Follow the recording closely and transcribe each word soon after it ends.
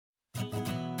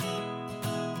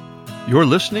You're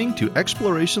listening to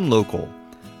Exploration Local,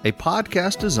 a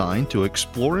podcast designed to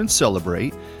explore and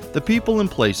celebrate the people and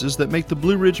places that make the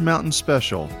Blue Ridge Mountains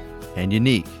special and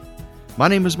unique. My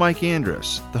name is Mike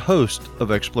Andrus, the host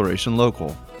of Exploration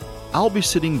Local. I'll be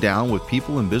sitting down with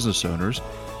people and business owners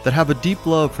that have a deep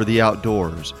love for the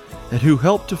outdoors and who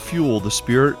help to fuel the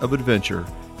spirit of adventure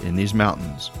in these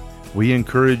mountains. We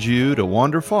encourage you to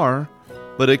wander far,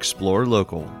 but explore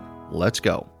local. Let's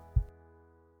go.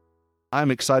 I'm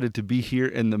excited to be here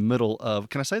in the middle of,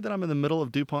 can I say that I'm in the middle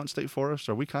of DuPont State Forest?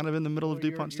 Are we kind of in the middle of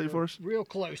DuPont State Forest? Real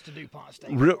close to DuPont State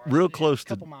Forest. Real close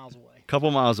to. A couple miles away.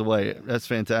 Couple miles away. Yeah. That's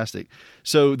fantastic.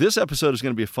 So this episode is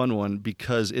going to be a fun one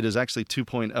because it is actually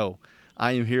 2.0.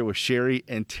 I am here with Sherry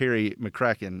and Terry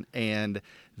McCracken, and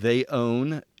they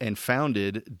own and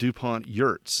founded DuPont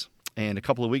Yurts. And a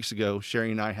couple of weeks ago,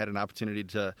 Sherry and I had an opportunity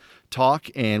to talk,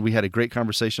 and we had a great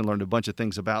conversation, learned a bunch of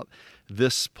things about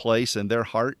this place and their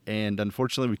heart. And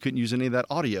unfortunately, we couldn't use any of that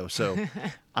audio. So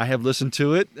I have listened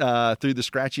to it through the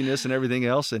scratchiness and everything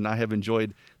else, and I have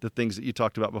enjoyed the things that you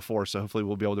talked about before. So hopefully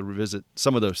we'll be able to revisit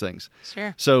some of those things.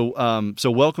 Sure. So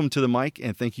welcome to the mic,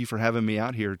 and thank you for having me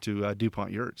out here to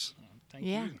DuPont Yurts. Thank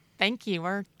you. Thank you.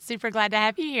 We're super glad to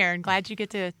have you here and glad you get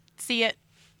to see it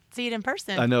in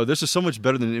person. I know this is so much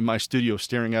better than in my studio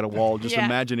staring at a wall, just Yeah.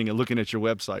 imagining and looking at your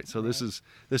website. So this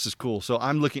is cool. So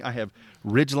I'm looking, I have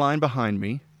Ridgeline behind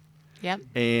me. Yep.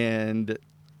 And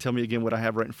tell me again what I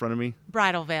have right in front of me.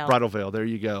 Bridal Veil. Bridal Veil. There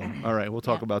you go. All right. We'll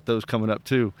talk Yep. about those coming up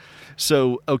too.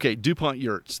 So, okay. DuPont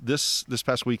Yurts this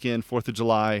past weekend, 4th of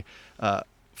July,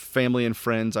 family and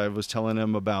friends, I was telling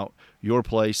them about your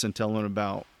place and telling them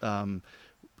about,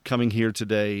 coming here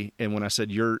today, and when I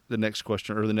said yurt, the next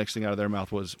question or the next thing out of their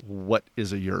mouth was, what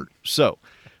is a yurt? So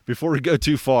before we go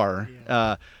too far,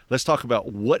 let's talk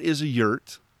about what is a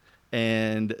yurt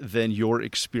and then your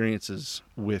experiences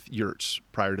with yurts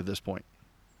prior to this point.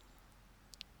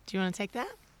 Do you want to take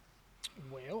that?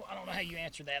 Well, I don't know how you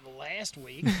answered that last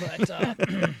week, but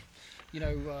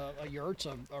a yurt's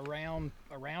a round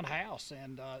house,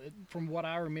 and from what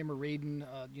I remember reading,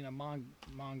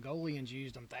 Mongolians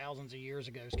used them thousands of years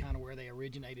ago. Is kind of where they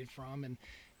originated from, and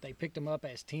they picked them up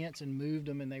as tents and moved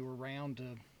them, and they were round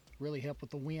to really help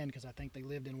with the wind because I think they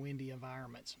lived in windy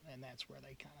environments, and that's where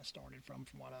they kind of started from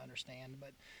what I understand.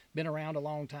 But been around a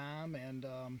long time, and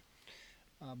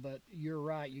but you're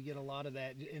right, you get a lot of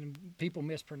that, and people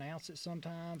mispronounce it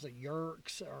sometimes, like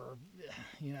yurks, or,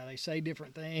 they say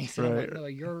different things. Right. Like, no, a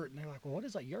yurt, and they're like, well, what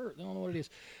is a yurt? They don't know what it is.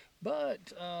 But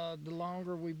the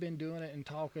longer we've been doing it and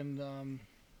talking,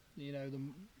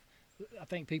 I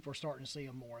think people are starting to see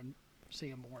them more and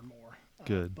more.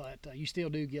 Good. But you still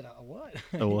do get a what?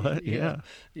 A what? Yeah.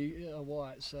 A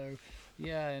what? So,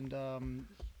 yeah, and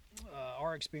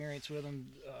our experience with them,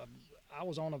 I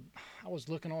was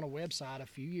looking on a website a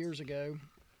few years ago.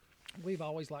 We've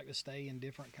always liked to stay in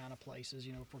different kind of places.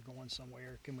 If we're going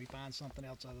somewhere, can we find something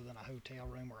else other than a hotel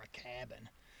room or a cabin?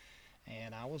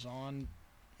 And I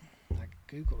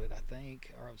Googled it, I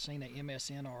think, or I've seen an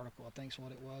MSN article, I think's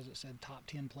what it was. It said top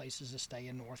 10 places to stay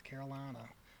in North Carolina.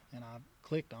 And I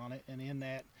clicked on it, and in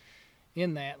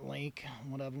that link,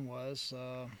 one of them was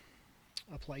a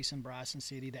place in Bryson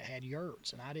City that had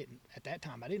yurts. And at that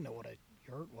time, I didn't know what a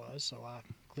yurt was, so I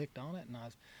clicked on it and I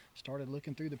started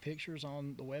looking through the pictures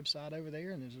on the website over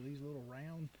there, and there's these little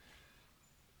round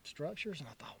structures, and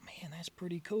I thought, man, that's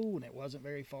pretty cool. And it wasn't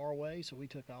very far away, so we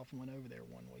took off and went over there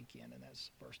one weekend, and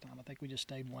that's the first time. I think we just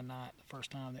stayed one night the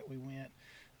first time that we went,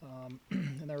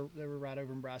 and they were right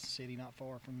over in Bryson City, not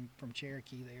far from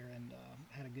Cherokee there, and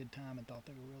had a good time and thought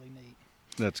they were really neat.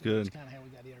 That's good. That's kind of how we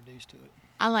got introduced to it.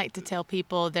 I like to tell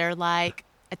people they're like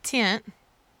a tent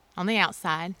on the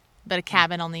outside, but a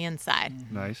cabin on the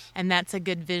inside. Nice. And that's a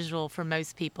good visual for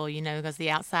most people, because the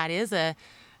outside is a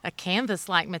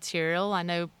canvas-like material. I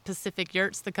know Pacific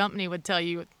Yurts, the company, would tell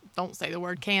you, don't say the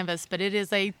word canvas, but it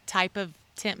is a type of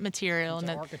tent material. It's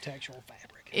an architectural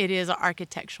fabric. It is an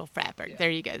architectural fabric. Yeah. There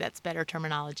you go. That's better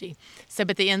terminology. So,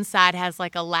 but the inside has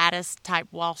like a lattice-type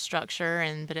wall structure,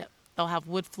 they'll have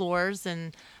wood floors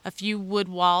and a few wood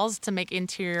walls to make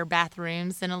interior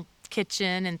bathrooms and a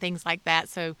kitchen and things like that.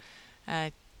 So,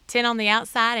 tent on the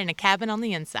outside and a cabin on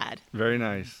the inside. Very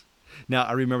nice. Now,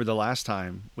 I remember the last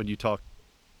time when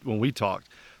we talked,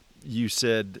 you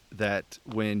said that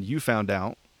when you found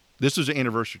out, this was an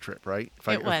anniversary trip, right?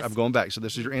 It was. I'm going back. So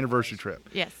this is your anniversary trip.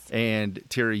 Yes. And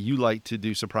Terry, you like to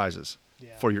do surprises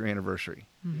for your anniversary.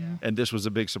 Yeah. And this was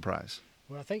a big surprise.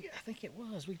 Well, I think it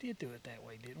was. We did do it that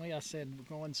way, didn't we? I said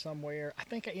we're going somewhere. I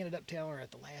think I ended up telling her at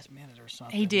the last minute or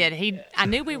something. He did. I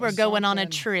knew we were going on a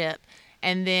trip,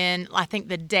 and then I think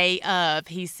the day of,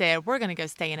 he said, we're going to go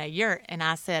stay in a yurt. And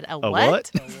I said, a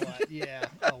what? A what? Yeah,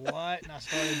 a what? And I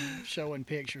started showing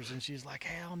pictures, and she's like,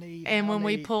 how neat. And when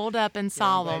we pulled up and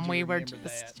saw them, we were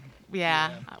just,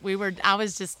 I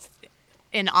was just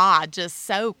in awe, just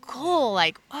so cool.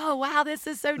 Like, oh, wow, this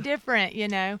is so different, you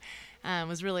know.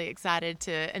 Was really excited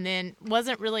and then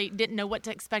didn't know what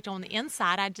to expect on the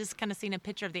inside. I just kind of seen a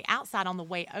picture of the outside on the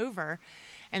way over.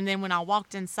 And then when I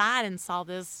walked inside and saw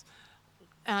this,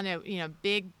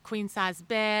 big queen size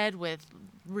bed with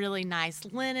really nice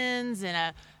linens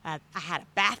and I had a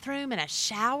bathroom and a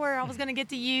shower I was going to get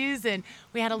to use. And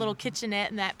we had a little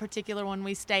kitchenette in that particular one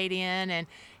we stayed in. And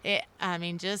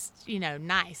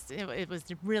nice. It was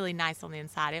really nice on the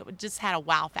inside. It just had a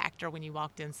wow factor when you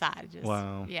walked inside.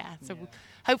 Wow. Yeah. So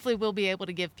hopefully we'll be able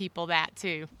to give people that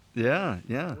too. Yeah.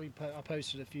 I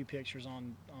posted a few pictures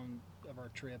of our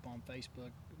trip on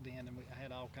Facebook then, and I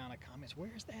had all kind of comments.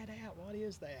 Where's that at? What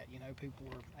is that? You know, people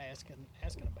were asking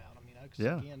about them. You know,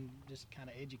 because again, just kind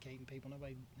of educating people.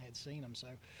 Nobody had seen them. So,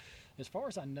 as far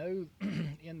as I know,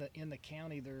 in the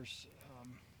county, there's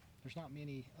not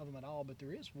many of them at all, but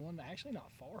there is one actually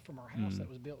not far from our house that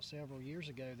was built several years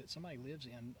ago that somebody lives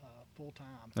in full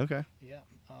time. Okay. Yeah,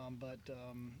 but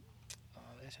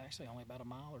it's actually only about a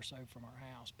mile or so from our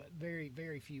house, but very,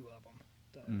 very few of them.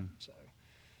 So,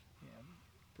 yeah,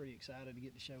 pretty excited to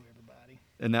get to show everybody.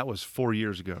 And that was 4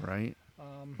 years ago, right?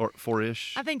 Or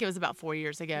 4-ish? I think it was about 4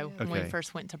 years ago when we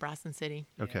first went to Bryson City.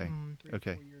 Okay. Yeah, 3 or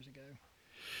 4 years ago.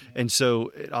 Yeah. And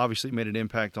so it obviously made an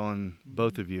impact on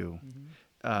both of you.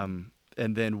 And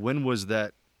then when was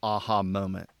that aha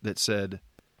moment that said,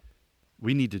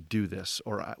 we need to do this,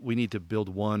 or we need to build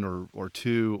one or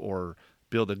two, or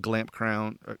build a glamp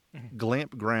ground?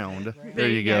 There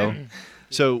you go.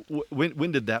 So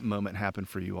when did that moment happen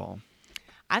for you all?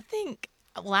 I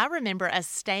remember us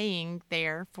staying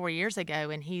there 4 years ago,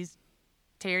 and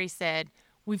Terry said,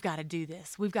 we've got to do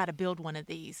this. We've got to build one of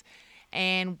these.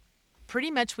 And pretty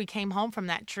much we came home from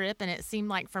that trip, and it seemed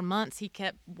like for months he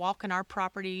kept walking our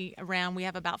property around. We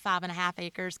have about 5.5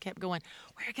 acres, kept going,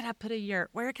 where could I put a yurt?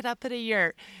 Where could I put a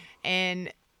yurt?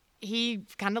 And he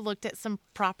kind of looked at some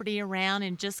property around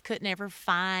and just couldn't ever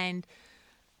find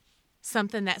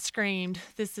something that screamed,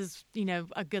 this is,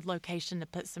 a good location to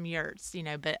put some yurts,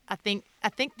 but I think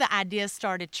the idea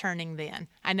started churning then.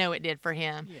 I know it did for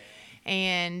him. Yeah.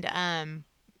 And,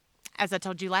 as I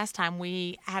told you last time,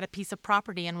 we had a piece of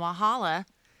property in Walhalla,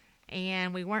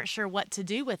 and we weren't sure what to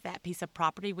do with that piece of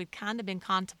property. We'd kind of been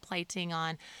contemplating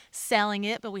on selling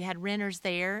it, but we had renters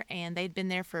there, and they'd been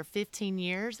there for 15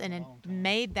 years and had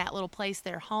made that little place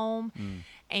their home,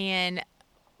 and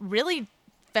really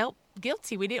felt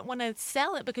guilty. We didn't want to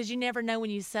sell it because you never know when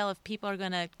you sell if people are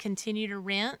going to continue to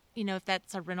rent, if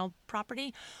that's a rental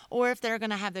property, or if they're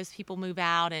going to have those people move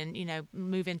out and,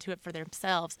 move into it for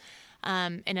themselves.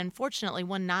 And unfortunately,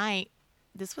 one night,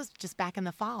 this was just back in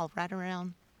the fall, right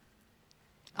around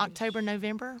October,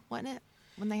 November, wasn't it,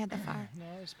 when they had the fire? No,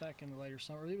 it was back in the later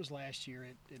summer. It was last year.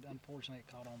 It unfortunately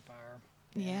caught on fire.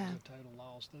 Yeah. It was a total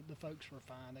loss. The folks were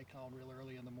fine. They called real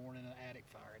early in the morning. An attic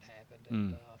fire had happened.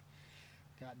 And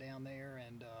got down there,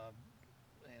 and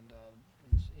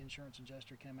insurance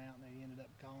adjuster came out, and they ended up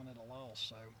calling it a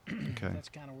loss. So that's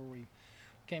kind of where we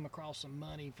came across some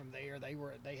money from there. They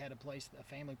had a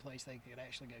family place they could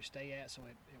actually go stay at, so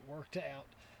it worked out,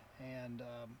 and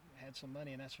had some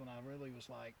money. And that's when I really was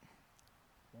like,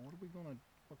 well, what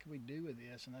can we do with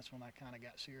this? And that's when I kind of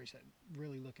got serious at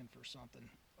really looking for something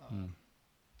to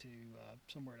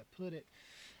somewhere to put it.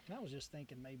 And I was just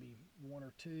thinking maybe one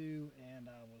or two, and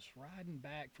I was riding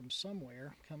back from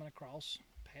somewhere, coming across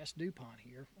past DuPont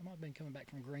here. I might have been coming back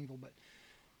from Greenville,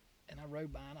 and I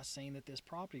rode by and I seen that this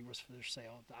property was for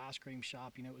sale. The ice cream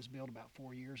shop, it was built about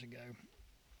 4 years ago.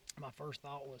 My first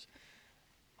thought was,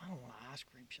 I don't want an ice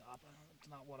cream shop. It's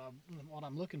not what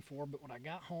I'm looking for. But when I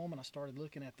got home and I started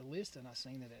looking at the list, and I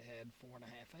seen that it had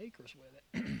 4.5 acres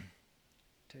with it.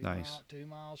 Nice. 2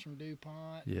 miles from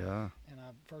DuPont. Yeah. And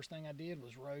first thing I did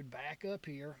was rode back up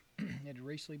here. It had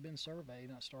recently been surveyed,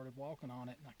 and I started walking on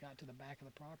it, and I got to the back of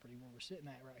the property where we're sitting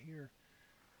at right here.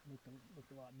 Looked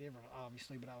a lot different,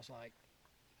 obviously, but I was like,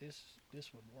 this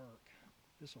would work.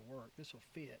 This will work. This will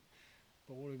fit.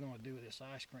 But what are we going to do with this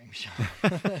ice cream shop?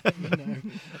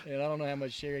 And I don't know how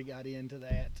much Sherry got into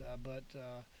that, but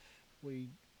we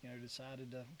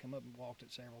decided to come up and walked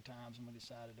it several times, and we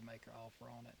decided to make our offer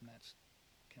on it, and that's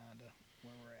kind of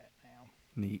where we're at now.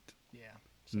 Neat. Yeah.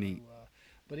 So, Neat.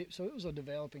 But it was a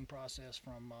developing process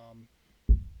from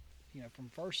from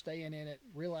first staying in it,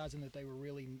 realizing that they were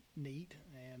really neat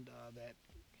and that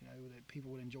that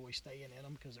people would enjoy staying in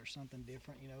them because there's something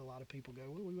different. A lot of people go,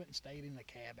 well, we went and stayed in a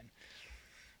cabin.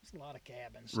 It's a lot of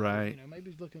cabins. So, right.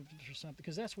 Maybe looking for something,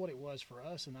 because that's what it was for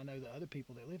us. And I know the other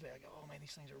people that live there, I go, oh man,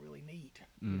 these things are really neat.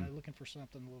 Looking for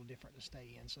something a little different to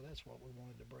stay in. So that's what we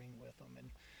wanted to bring with them.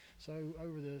 And so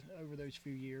over those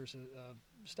few years of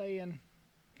staying,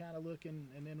 kind of looking,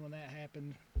 and then when that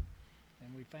happened,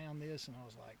 and we found this, and I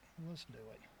was like, well, let's do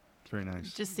it. Very nice.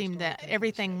 It just seemed that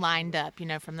everything lined up,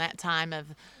 from that time of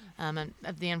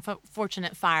the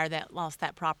unfortunate fire that lost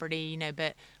that property,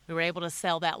 but we were able to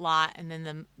sell that lot, and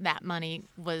then that money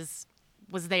was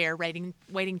there waiting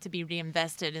to be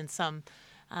reinvested in some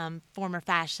form or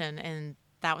fashion, and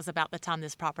that was about the time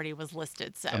this property was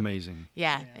listed. So amazing.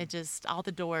 Yeah, it just, all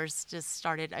the doors just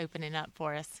started opening up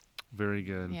for us. Very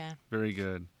good. Yeah. Very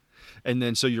good. And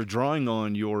then, so you're drawing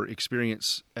on your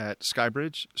experience at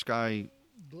Skybridge, Sky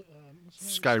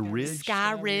Ridge?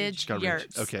 Sky Ridge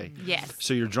Yurts. Okay. Yes.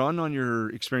 So you're drawing on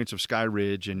your experience of Sky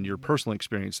Ridge and your personal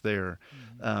experience there.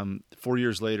 4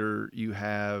 years later, you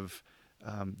have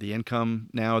the income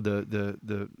now,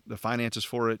 the finances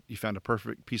for it. You found a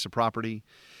perfect piece of property.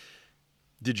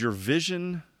 Did your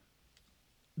vision,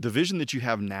 the vision that you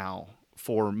have now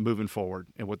for moving forward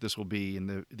and what this will be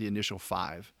in the initial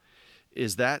 5,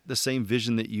 is that the same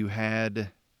vision that you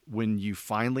had when you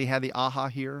finally had the aha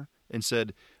here and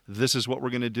said, this is what we're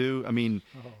going to do? I mean,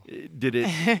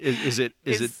 is it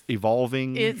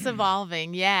evolving? It's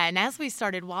evolving, yeah. And as we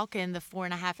started walking the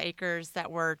 4.5 acres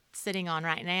that we're sitting on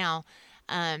right now,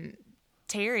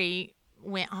 Terry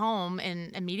went home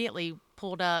and immediately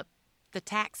pulled up the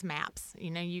tax maps.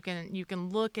 You can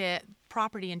look at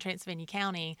property in Transylvania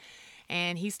County,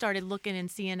 and he started looking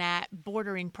and seeing at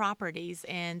bordering properties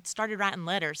and started writing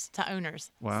letters to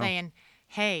owners saying,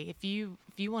 hey, if you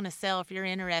want to sell, if you're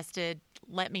interested,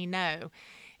 let me know.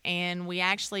 And we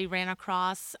actually ran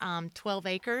across 12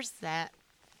 acres that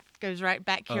goes right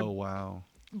back here. Oh, wow.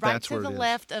 Right That's to the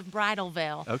left of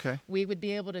Bridalveil. Okay. We would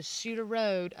be able to shoot a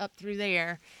road up through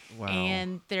there. Wow.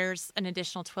 And there's an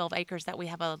additional 12 acres that we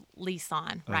have a lease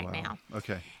on right now.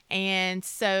 Okay. And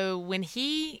so when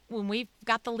we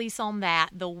got the lease on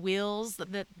that, the wheels,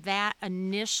 that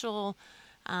initial,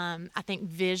 I think,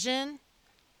 vision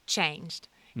changed.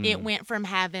 It went from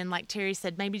having, like Terry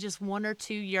said, maybe just 1 or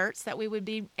 2 yurts that we would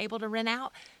be able to rent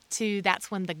out to that's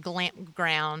when the Glamp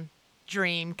Ground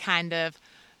dream kind of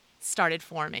started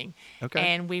forming. Okay.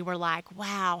 And we were like,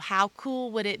 wow, how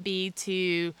cool would it be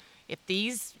to, if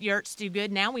these yurts do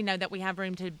good, now we know that we have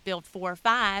room to build 4 or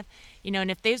 5,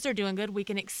 and if those are doing good, we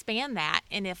can expand that.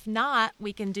 And if not,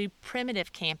 we can do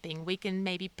primitive camping. We can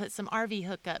maybe put some RV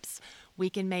hookups. We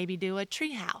can maybe do a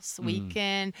tree house. We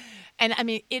can, and I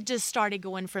mean, it just started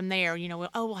going from there.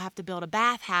 We'll have to build a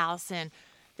bathhouse, and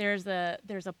there's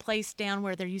a place down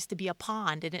where there used to be a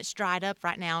pond, and it's dried up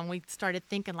right now. And we started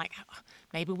thinking, like,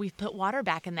 maybe we put water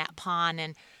back in that pond.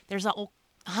 And there's an old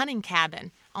hunting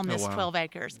cabin on this 12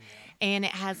 acres, and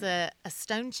it has a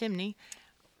stone chimney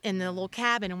in the little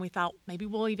cabin. And we thought maybe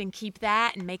we'll even keep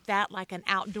that and make that like an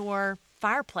outdoor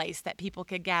fireplace that people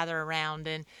could gather around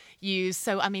and use.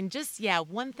 So, I mean, just,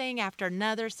 one thing after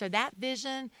another. So that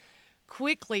vision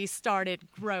quickly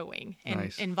started growing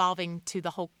and involving to the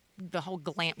whole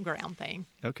Glamp Ground thing.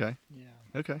 Okay. Yeah.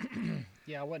 Okay.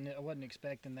 Yeah, I wasn't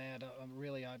expecting that.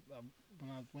 Really,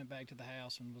 when I went back to the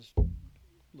house and was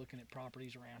looking at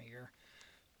properties around here,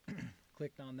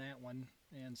 clicked on that one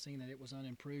and seen that it was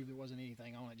unimproved. There wasn't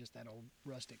anything on it, just that old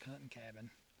rustic hunting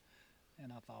cabin.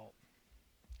 And I thought,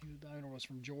 the owner was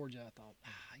from Georgia. I thought,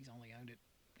 he's only owned it.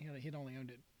 He'd only owned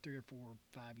it 3 or 4 or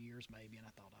 5 years maybe. And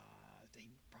I thought, he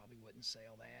probably wouldn't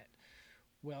sell that.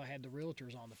 Well, I had the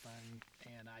realtors on the phone,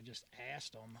 and I just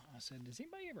asked them. I said, does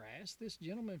anybody ever ask this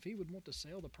gentleman if he would want to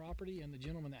sell the property? And the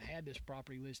gentleman that had this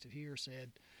property listed here said,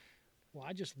 well,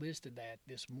 I just listed that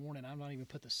this morning. I've not even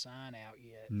put the sign out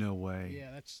yet. No way.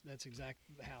 Yeah, that's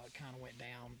exactly how it kind of went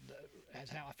down. That's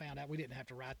how I found out. We didn't have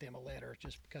to write them a letter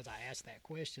just because I asked that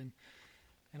question.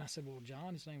 And I said, well,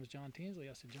 John, his name was John Tinsley.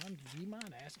 I said, John, do you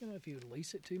mind asking him if he would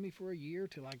lease it to me for a year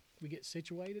till we get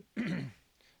situated?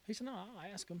 He said, no,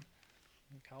 I'll ask him.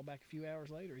 And called back a few hours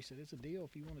later. He said, it's a deal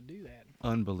if you want to do that.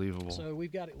 Unbelievable. So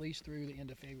we've got at least through the end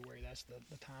of February. That's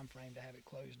the time frame to have it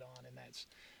closed on, and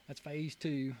that's phase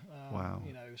 2. Wow.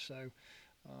 So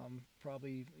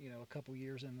probably a couple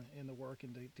years in the work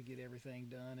and to get everything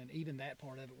done, and even that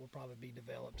part of it will probably be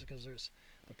developed because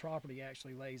the property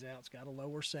actually lays out. It's got a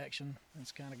lower section.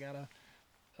 It's kind of got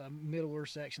a middler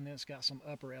section, then it's got some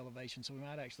upper elevation. So we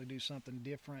might actually do something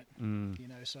different, you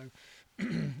know. So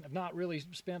I've not really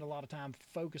spent a lot of time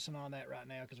focusing on that right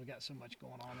now because we got so much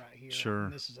going on right here. Sure.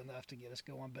 And this is enough to get us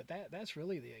going. But that's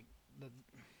really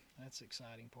that's the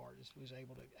exciting part, is was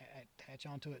able to attach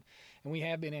onto it. And we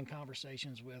have been in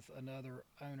conversations with another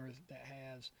owner that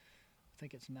has, I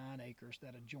think it's 9 acres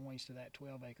that adjoins to that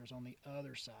 12 acres on the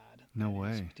other side. No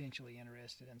that is way. potentially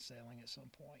interested in selling at some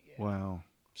point. Yeah. Wow.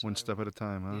 One So, step at a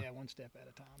time, huh? Yeah, one step at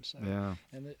a time. So, Yeah.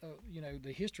 and you know,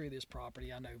 the history of this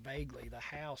property, I know vaguely. The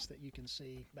house that you can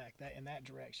see back in that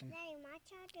direction. Daddy, my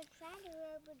child is fatty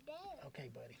over there. Okay,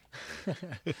 buddy.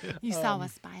 You saw a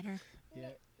spider. Yeah.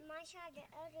 My child is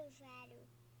other fatty.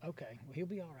 Okay. Well, he'll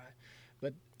be all right.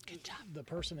 But Good job. the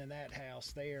person in that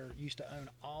house there used to own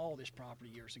all this property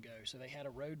years ago. So they had a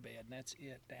road bed, and that's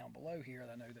it down below here.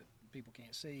 I know that people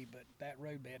can't see, but that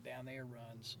road bed down there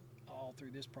runs all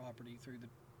through this property, through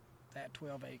that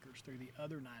 12 acres, through the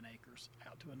other 9 acres,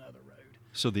 out to another road.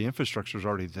 So the infrastructure's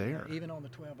already there. Even on the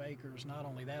 12 acres, not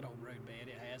only that old road bed,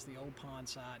 it has the old pond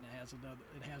site, and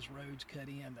it has roads cut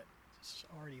in that's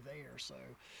already there. So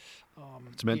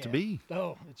It's meant to yeah. be.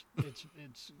 Oh,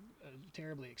 it's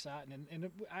terribly exciting, and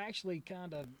I actually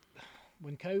kind of,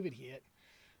 when COVID hit,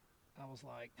 I was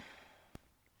like,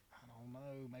 I don't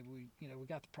know, maybe we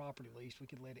got the property leased, we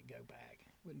could let it go back.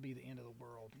 Wouldn't be the end of the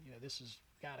world. You know, this has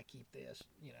got to keep this.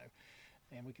 You know,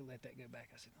 and we could let that go back.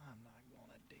 I said, I'm not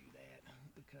going to do that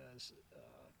because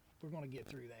we're going to get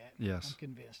through that. Yes. I'm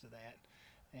convinced of that.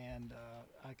 And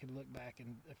I could look back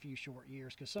in a few short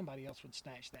years because somebody else would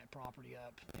snatch that property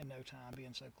up in no time,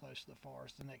 being so close to the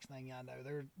forest. The next thing I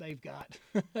know, they've got,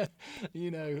 you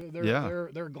know,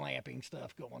 they're glamping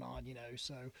stuff going on, you know.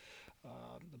 So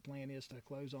the plan is to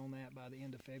close on that by the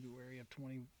end of February of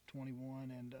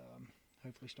 2021, and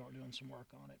hopefully start doing some work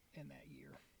on it in that year.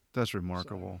 That's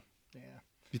remarkable. So, yeah.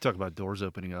 You talk about doors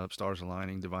opening up, stars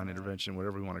aligning, divine intervention,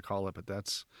 whatever you want to call it, but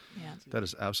that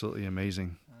is absolutely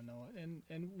amazing. I know it.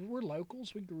 And we're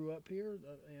locals. We grew up here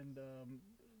and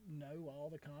know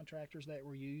all the contractors that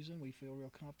we're using. We feel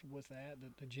real comfortable with that.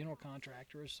 The general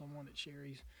contractor is someone that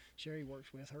Sherry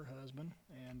works with, her husband,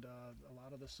 and a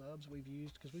lot of the subs we've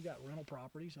used because we've got rental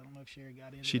properties. I don't know if Sherry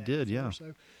got into She that did, before. yeah.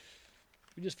 So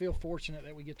we just feel fortunate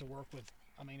that we get to work with,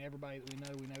 I mean, everybody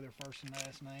that we know their first and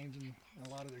last names, and a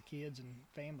lot of their kids and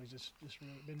families. It's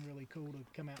really been really cool to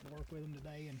come out and work with them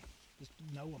today and just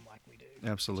know them like we do.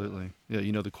 Absolutely. Yeah,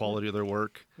 you know the quality of their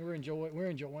work. We're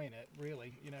enjoying it,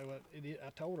 really. You know, I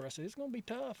told her, I said, it's going to be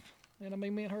tough. And I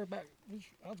mean, me and her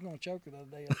I was going to choke her the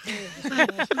other day.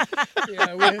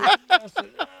 I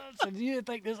said, you didn't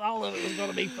think all of it was going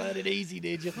to be fun and easy,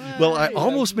 did you? Well, I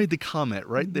almost made the comment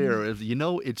right there. You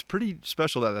know, it's pretty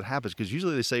special that happens because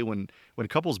usually they say when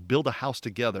couples build a house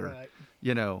together, Right.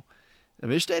 you know, I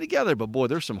mean, they stay together, but boy,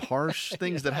 there's some harsh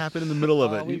things that happen in the middle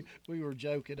of it. We were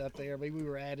joking up there. I mean, we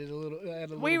were at it a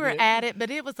little We were bit. at it,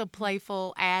 but it was a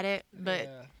playful at it. But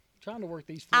Yeah. Trying to work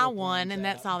these I floor won, plans and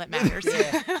that's out. all that matters.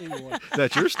 Yeah, she won.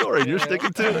 That's your story, and you're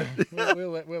sticking to it.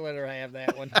 We'll let her have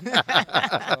that one.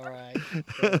 That's all right.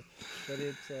 But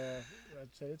it's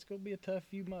I'd say it's going to be a tough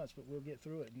few months, but we'll get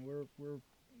through it, and we're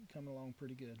coming along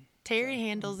pretty good. Terry So,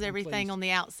 handles I'm everything pleased. on the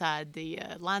outside. The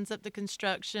lines up the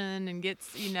construction and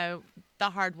gets the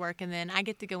hard work, and then I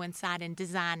get to go inside and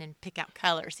design and pick out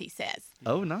colors. He says.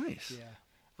 Oh, nice. Yeah.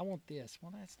 I want this.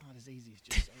 Well, that's not as easy as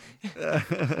just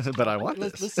saying. But I want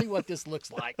Let's see what this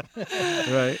looks like.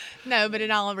 Right. No, but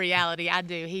in all reality, I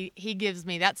do. He gives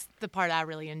me. That's the part I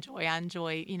really enjoy. I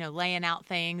enjoy laying out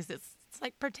things. It's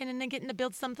like pretending and getting to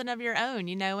build something of your own,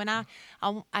 and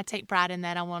I take pride in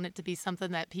that. I want it to be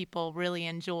something that people really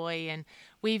enjoy. And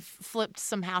we've flipped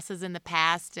some houses in the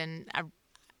past, and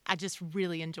I just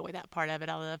really enjoy that part of it.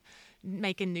 I love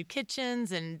making new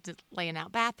kitchens and laying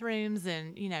out bathrooms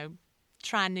and,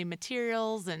 trying new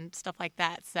materials and stuff like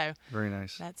that. So Very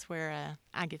nice. that's where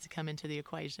I get to come into the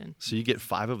equation. So you get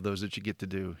 5 of those that you get to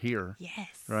do here, Yes.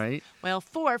 right? Well,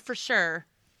 4 for sure.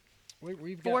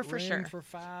 We've 4 got for room sure. for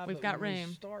 5. We've but got when we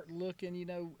room. start looking,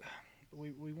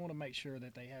 we want to make sure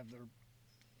that they have their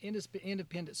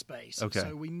independent space. Okay.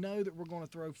 So we know that we're going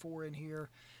to throw 4 in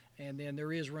here, and then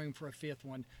there is room for a 5th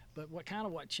one. But what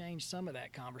changed some of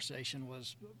that conversation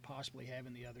was possibly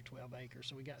having the other 12 acres.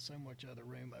 So we got so much other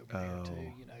room over there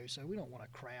too, So we don't want to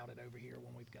crowd it over here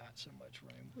when we've got so much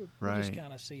room. We'll just Right.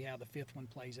 kind of see how the 5th one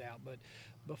plays out. But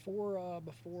before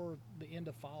the end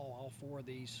of fall, all 4 of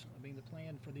these, I mean, the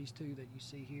plan for these 2 that you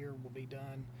see here will be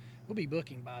done. We'll be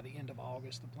booking by the end of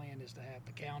August. The plan is to have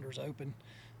the calendars open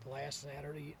the last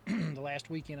Saturday, the last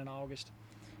weekend in August,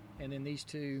 and then these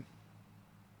 2,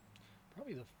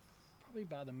 probably probably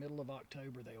by the middle of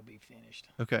October they'll be finished.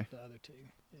 Okay. The other two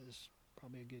is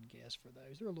probably a good guess for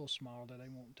those. They're a little smaller, though. They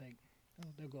won't take.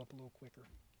 They'll go up a little quicker.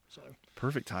 So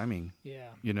Perfect timing. yeah,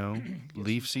 You know, Get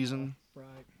leaf some season. fall.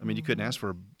 Right. I mean, you couldn't ask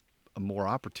for a more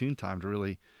opportune time to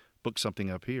really book something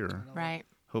up here. No, Right.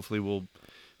 Hopefully, we'll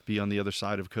be on the other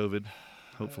side of COVID.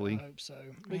 Hopefully. I hope so.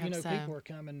 We But you know, hope so. people are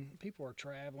coming. People are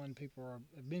traveling.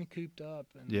 Have been cooped up,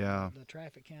 and Yeah. the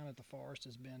traffic count at the forest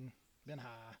has been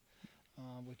high,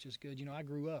 which is good. You know, I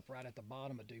grew up right at the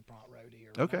bottom of DuPont Road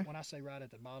here. Okay. When I say right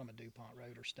at the bottom of DuPont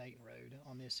Road or Staten Road,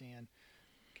 on this end,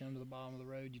 come to the bottom of the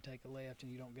road, you take a left,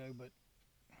 and you don't go but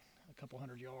a couple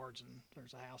hundred yards, and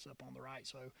there's a house up on the right.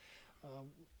 So,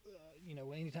 you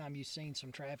know, anytime you've seen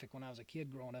some traffic when I was a kid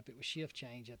growing up, it was shift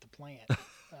change at the plant.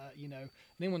 You know, and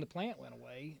then when the plant went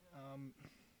away,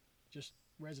 just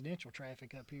residential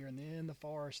traffic up here, and then the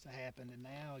forest happened, and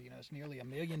now, you know, it's nearly 1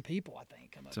 million people, I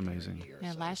think, come up It's amazing. here.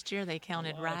 Yeah, So, last year they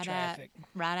counted lot of traffic.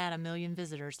 right at 1 million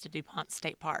visitors to DuPont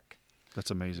State Park.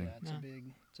 That's amazing. Yeah, Yeah.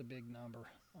 it's a big number,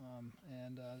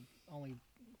 and only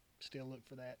still look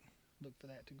for that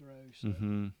to grow. So.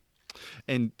 Hmm.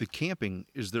 And the camping,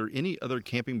 is there any other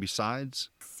camping besides?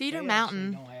 Cedar They Mountain,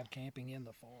 actually don't have camping in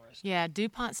the forest. yeah,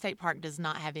 DuPont State Park does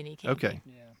not have any camping. Okay.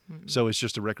 Yeah. So it's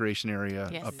just a recreation area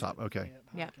Yes. up top. Okay.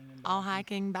 Yep. hiking and All biking.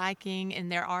 hiking, biking, and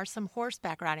there are some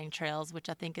horseback riding trails, which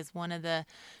I think is one of the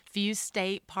few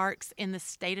state parks in the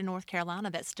state of North Carolina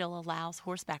that still allows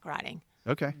horseback riding.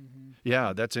 Okay. Mm-hmm.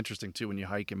 Yeah, that's interesting too. When you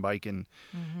hike and bike and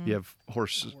you have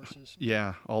horses. Horses.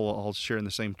 Yeah, all sharing the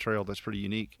same trail. That's pretty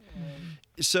unique. Um,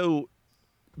 So,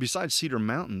 besides Cedar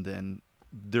Mountain, then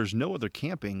there's no other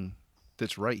camping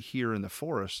that's right here in the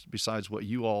forest besides what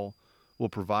you all will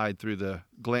provide through the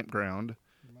glamp ground,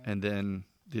 and then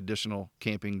the additional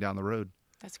camping down the road.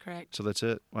 That's correct. So that's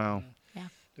it. Wow.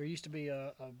 There used to be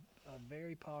a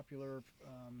very popular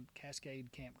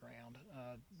Cascade campground.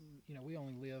 You know, we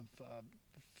only live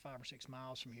 5 or 6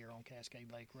 miles from here on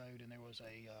Cascade Lake Road, and there was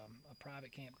a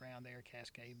private campground there,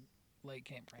 Cascade Lake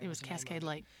Campground. It was the name of Cascade it.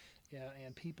 Lake. Yeah,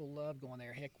 and people loved going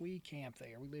there. Heck, we camped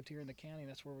there. We lived here in the county, and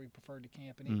that's where we preferred to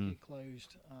camp, and Mhm. it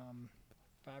closed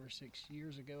 5 or 6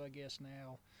 years ago, I guess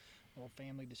now. A little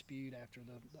family dispute after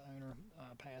the owner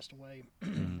passed away,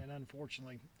 and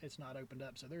unfortunately, it's not opened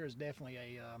up. So there is definitely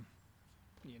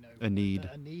A need.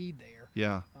 a need there.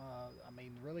 Yeah. I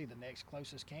mean, really, the next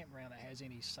closest campground that has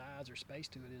any size or space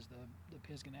to it is the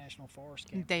Pisgah National Forest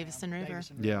campground. Davison River.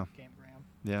 Davison Yeah. Campground.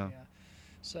 Yeah.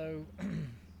 So,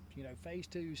 you know, phase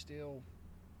 2 still,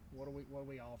 what do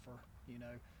we offer? You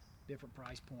know, different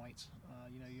price points.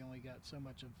 You know, you only got so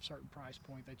much of certain price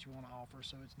point that you want to offer,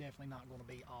 so it's definitely not going to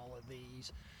be all of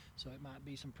these. So it might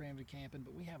be some primitive camping,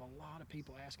 but we have a lot of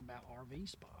people ask about RV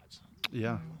spots.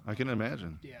 Yeah. I can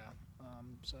imagine. Yeah.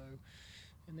 So,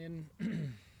 and then,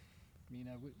 you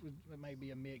know, it may be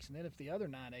a mix. And then if the other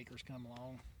 9 acres come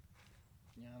along,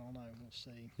 yeah, I don't know. We'll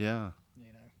see. Yeah. You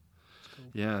know, it's cool.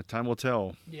 Yeah. Time will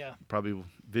tell. Yeah. Probably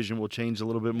vision will change a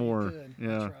little bit more. Good.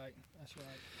 Yeah. That's right.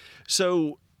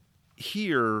 So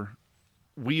here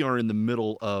we are in the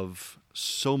middle of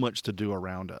so much to do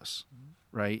around us,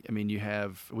 right? I mean,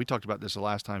 we talked about this the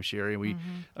last time, Sherry, and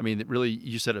I mean, really,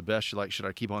 you said it best. You're like, should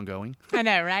I keep on going? I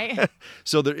know, right?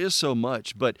 So there is so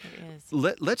much, but There is.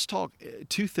 let's talk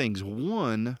 2 things.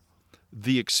 One,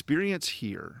 the experience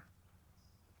here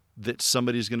that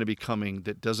somebody's going to be coming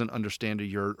that doesn't understand a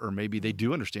yurt, or maybe they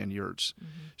do understand yurts.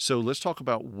 So let's talk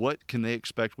about what can they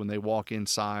expect when they walk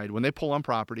inside, when they pull on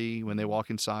property, when they walk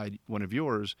inside one of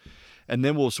yours, and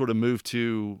then we'll sort of move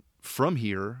to, from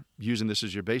here, using this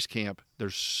as your base camp,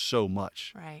 there's so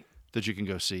much Right. that you can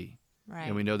go see. Right.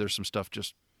 And we know there's some stuff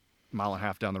just a mile and a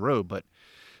half down the road, but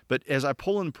as I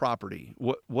pull in property,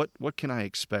 what can I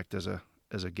expect as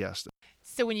a guest?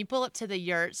 So when you pull up to the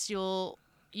yurts,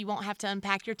 you won't have to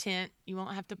unpack your tent. You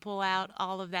won't have to pull out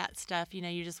all of that stuff. You know,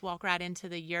 you just walk right into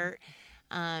the yurt,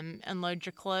 unload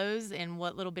your clothes and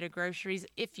what little bit of groceries.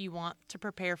 If you want to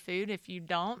prepare food, if you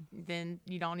don't, then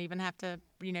you don't even have to,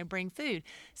 bring food.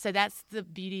 So that's the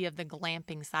beauty of the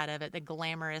glamping side of it, the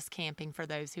glamorous camping. For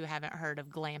those who haven't heard of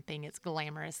glamping, it's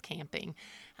glamorous camping.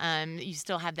 You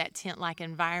still have that tent-like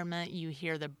environment. You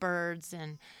hear the birds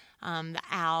and the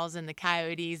owls and the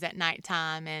coyotes at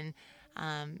nighttime, and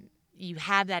you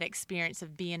have that experience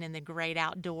of being in the great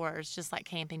outdoors, just like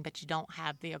camping, but you don't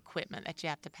have the equipment that you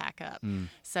have to pack up.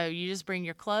 So you just bring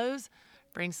your clothes,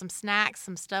 bring some snacks,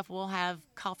 some stuff. We'll have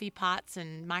coffee pots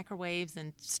and microwaves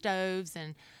and stoves,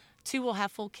 and 2 will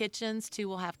have full kitchens, 2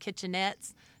 will have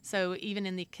kitchenettes. So even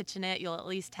in the kitchenette, you'll at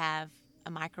least have a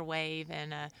microwave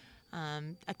and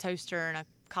a toaster and a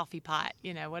coffee pot.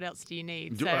 What else do you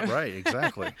need? Right,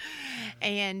 exactly.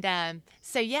 And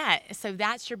so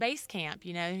that's your base camp.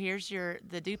 Here's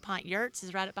the DuPont Yurts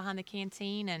is right up behind the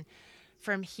canteen, and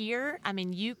from here,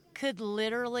 you could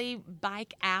literally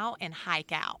bike out and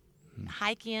hike out.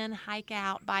 Hike in, hike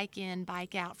out, bike in,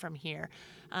 bike out from here.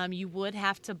 You would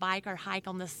have to bike or hike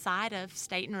on the side of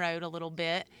Staten Road a little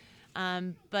bit.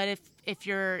 But if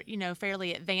you're,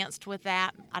 fairly advanced with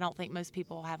that, I don't think most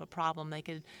people will have a problem. They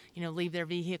could, leave their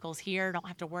vehicles here, don't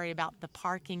have to worry about the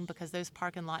parking because those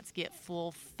parking lots get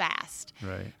full fast.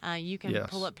 Right. You can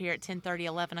pull up here at 10:30,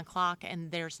 11 o'clock,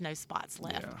 and there's no spots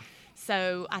left. Yeah.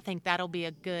 So I think that'll be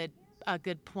a good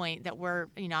point that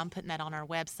I'm putting that on our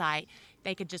website.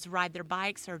 They could just ride their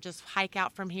bikes or just hike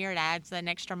out from here. It adds an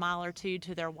extra mile or two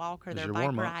to their walk or their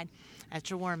bike ride. That's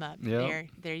your warm-up. Yep.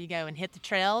 There you go. And hit the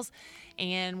trails.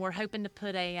 And we're hoping to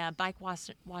put a bike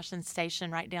washing station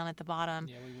right down at the bottom.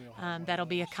 Yeah, we will. That'll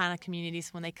be a kind of community,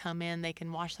 so when they come in, they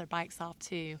can wash their bikes off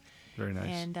too. Very nice.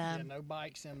 And no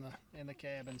bikes in the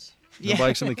cabins. No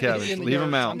bikes in the cabins. In the Leave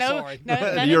them yurts. out. I'm No, sorry. none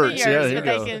The of yurts, the yeah, yurts,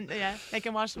 there but you they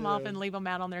can wash them off and leave them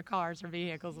out on their cars or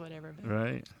vehicles, whatever. But,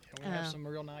 Right. And we have some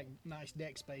real nice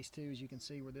deck space too, as you can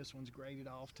see where this one's graded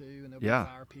off too, and there'll Yeah. be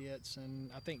fire pits.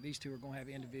 And I think these two are going to have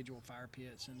individual fire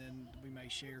pits, and then we may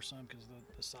share some because of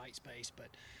the site space. But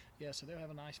yeah, so they'll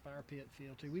have a nice fire pit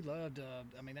feel too. We loved.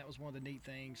 That was one of the neat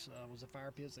things was the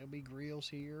fire pits. There'll be grills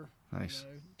here. Nice.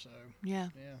 So yeah.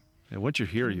 yeah. And once you're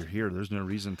here, you're here. There's no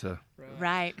reason to.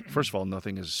 Right. First of all,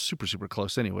 nothing is super, super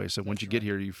close anyway. So once you get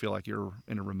here, you feel like you're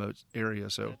in a remote area.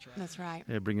 So That's right.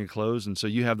 yeah, bring your clothes. And so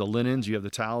you have the linens, you have the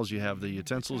towels, you have the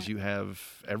utensils, you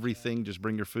have everything. Just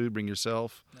bring your food, bring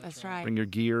yourself, That's right. bring your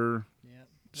gear, Yeah.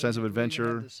 sense of We even have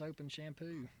adventure. the soap and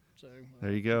shampoo. So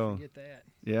There you don't go. forget that.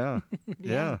 Yeah.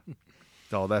 Yeah.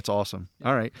 Oh, that's awesome.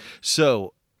 All right.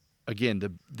 So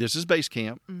again, this is base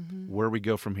camp. Where we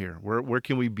go from here? Where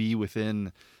can we be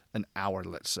within an hour,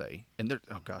 let's say? And there's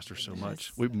so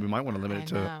much. We might want to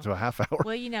limit it I know. to a half hour.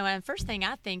 Well, and first thing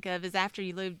I think of is after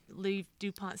you leave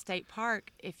DuPont State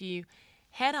Park, if you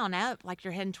head on up, like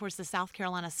you're heading towards the South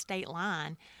Carolina state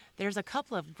line, there's a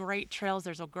couple of great trails.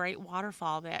 There's a great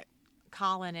waterfall that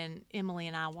Colin and Emily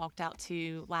and I walked out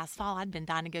to last fall. I'd been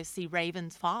dying to go see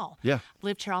Ravens Fall. Yeah.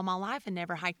 Lived here all my life and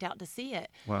never hiked out to see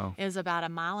it. Wow. It was about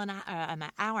an hour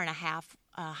and a half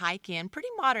hike in, pretty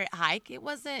moderate hike. It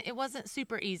wasn't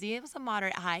super easy. It was a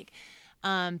moderate hike,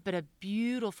 but a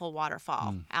beautiful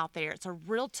waterfall out there. It's a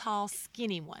real tall,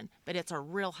 skinny one, but it's a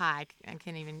real hike.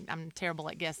 I'm terrible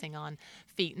at guessing on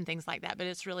feet and things like that, but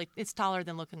it's taller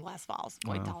than Looking Glass Falls,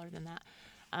 way taller than that.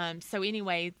 So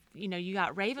anyway, you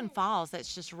got Raven Falls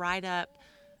that's just right up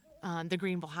the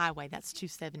Greenville Highway. That's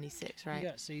 276, right? You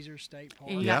got Caesars State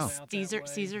Park. And you Yeah. got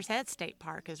Caesar's Head State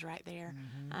Park is right there.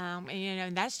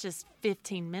 And that's just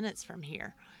 15 minutes from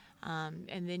here.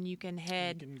 And then you can You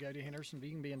head. can go to Hendersonville.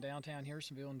 You can be in downtown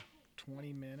Hendersonville in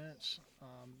 20 minutes.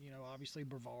 Obviously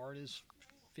Brevard is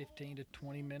 15 to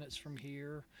 20 minutes from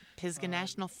here. Pisgah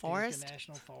National Forest. Pisgah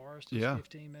National Forest is Yeah.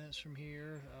 15 minutes from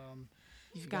here.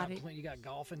 You've got it. You got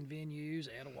golfing venues,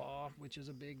 Etowah, which is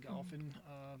a big golfing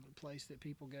place that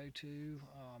people go to.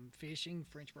 Fishing,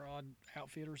 French Broad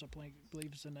Outfitters, I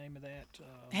believe is the name of that.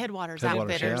 Headwaters Headwaters,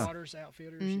 Outfitters. yeah. Headwaters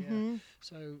Outfitters, yeah.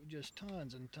 So just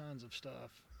tons and tons of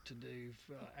stuff to do,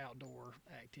 outdoor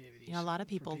activities. A lot of for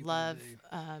people to love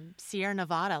do. Sierra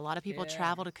Nevada. A lot of people Yeah.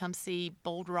 travel to come see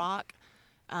Bold Rock,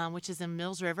 which is in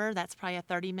Mills River. That's probably a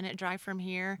 30-minute drive from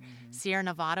here. Sierra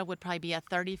Nevada would probably be a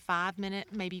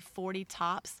 35-minute, maybe 40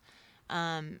 tops.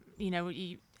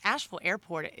 Asheville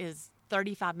Airport is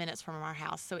 35 minutes from our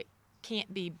house, so it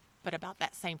can't be but about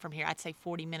that same from here. I'd say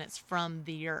 40 minutes from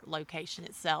the yurt location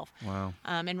itself. Wow.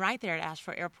 And right there at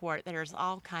Asheville Airport, there's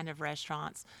all kind of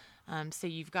restaurants. So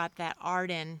you've got that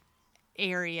Arden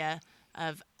area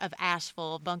of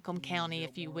Asheville, Buncombe County,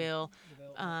 if you will,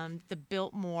 the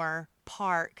Biltmore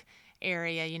Park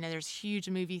area. There's huge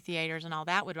movie theaters and all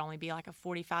that would only be like a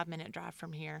 45-minute drive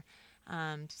from here.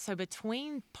 So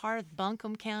between part of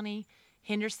Buncombe County,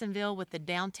 Hendersonville with the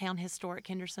downtown historic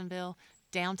Hendersonville,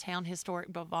 downtown historic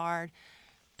Brevard,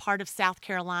 part of South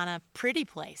Carolina, Pretty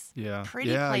Place. Yeah.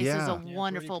 Pretty Yeah, Place is yeah. a Pretty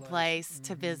wonderful Place. place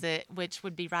to visit, which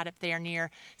would be right up there near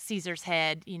Caesar's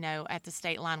Head, at the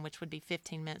state line, which would be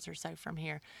 15 minutes or so from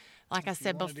here. Like I If you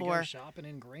said wanted to go before, shopping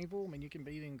in Greenville, you can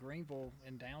be in Greenville,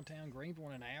 in downtown Greenville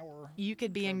in an hour. you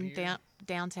could be from in here.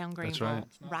 downtown That's Greenville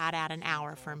right. right at an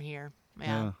hour from here. Yeah.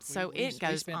 Yeah. So we it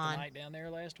goes spent on. the night down there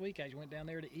last week. I went down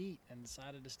there to eat and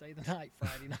decided to stay the night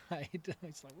Friday night.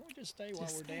 It's like, we'll just stay while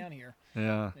we're down here.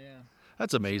 Yeah. Yeah.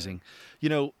 That's amazing.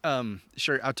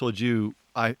 Sherry, I told you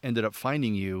I ended up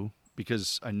finding you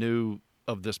because I knew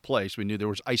of this place. We knew there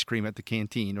was ice cream at the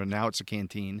canteen, or now it's a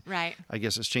canteen. Right. I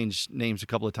guess it's changed names a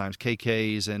couple of times.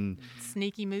 KK's and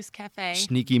Sneaky Moose Cafe.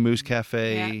 Sneaky Moose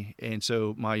Cafe. Yeah. And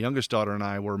so my youngest daughter and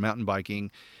I were mountain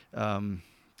biking,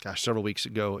 several weeks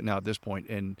ago now at this point.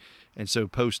 And so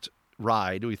post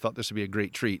ride, we thought this would be a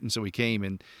great treat. And so we came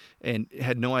and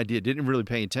had no idea, didn't really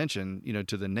pay attention,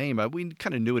 to the name. We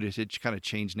kind of knew it had kind of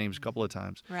changed names a couple of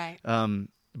times. Right.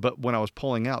 But when I was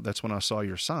pulling out, that's when I saw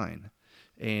your sign.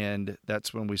 And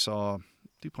that's when we saw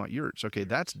DuPont Yurts. Okay,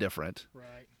 that's different.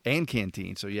 Right. And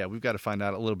canteen. So, yeah, we've got to find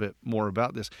out a little bit more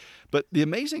about this. But the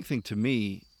amazing thing to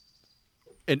me,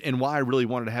 and why I really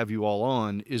wanted to have you all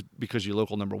on, is because you're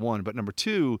local, number one. But number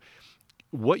two,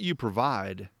 what you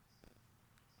provide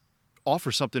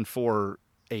offers something for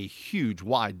a huge,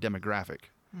 wide demographic.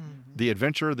 Mm-hmm. The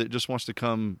adventurer that just wants to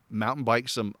come mountain bike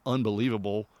some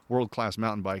unbelievable world-class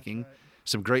mountain biking,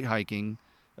 some great hiking,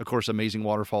 of course, amazing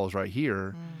waterfalls right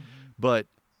here. Mm-hmm. But,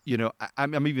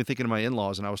 I'm even thinking of my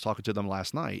in-laws, and I was talking to them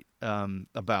last night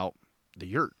about the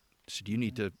yurt. So do you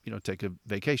need to, take a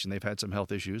vacation? They've had some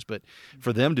health issues, but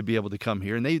for them to be able to come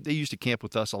here, and they used to camp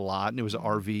with us a lot, and it was an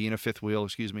RV and a fifth wheel,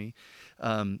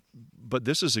 but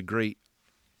this is a great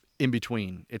in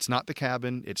between. It's not the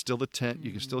cabin. It's still the tent. Mm-hmm.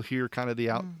 You can still hear kind of the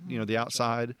the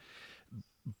outside,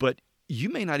 but you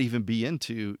may not even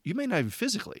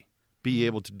physically be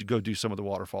able to go do some of the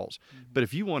waterfalls. Mm-hmm. But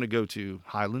if you want to go to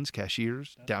Highlands,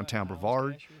 Cashiers, downtown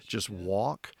Brevard, just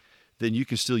walk, then you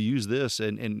can still use this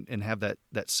and have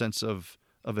that sense of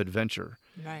adventure.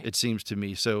 Right. It seems to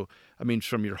me. So, I mean,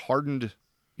 from your hardened,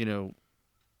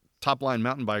 top line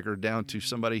mountain biker down to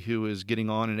somebody who is getting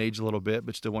on in age a little bit,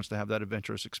 but still wants to have that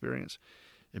adventurous experience.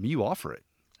 I mean, you offer it.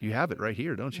 You have it right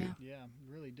here, don't you? Yeah,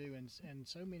 really do. And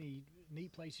so many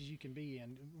neat places you can be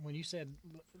in. When you said,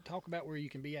 talk about where you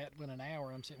can be at in an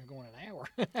hour, I'm sitting there going, an hour.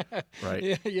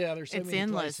 Right. Yeah, there's so it's many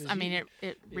endless. places. I mean,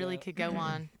 it really could go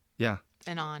on. Yeah.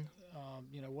 And on.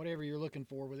 Whatever you're looking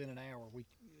for within an hour,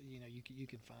 you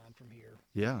can find from here.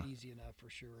 Yeah. Easy enough for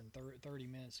sure. And 30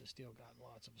 minutes has still got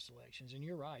lots of selections. And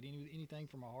you're right. Anything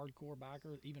from a hardcore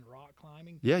biker, even rock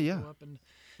climbing. Yeah. Go up and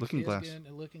Looking Glass.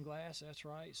 Looking Glass, that's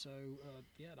right. So,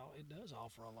 it does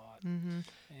offer a lot. Mm-hmm.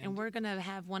 And we're going to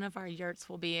have one of our yurts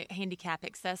will be handicap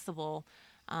accessible.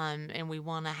 And we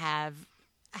want to have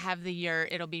the yurt.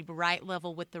 It'll be right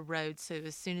level with the road. So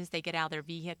as soon as they get out of their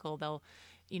vehicle, they'll,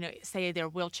 say they're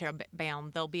wheelchair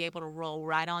bound, they'll be able to roll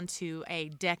right onto a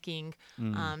decking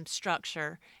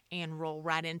structure and roll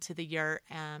right into the yurt.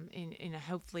 And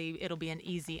hopefully it'll be an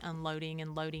easy unloading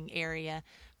and loading area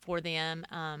for them.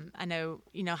 I know,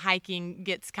 hiking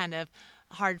gets kind of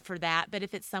hard for that, but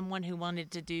if it's someone who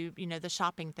wanted to do, the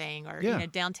shopping thing or,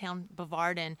 downtown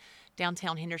Brevard and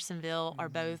downtown Hendersonville are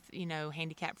both,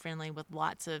 handicap friendly with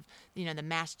lots of, the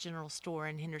Mass General Store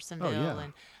in Hendersonville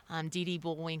and D.D.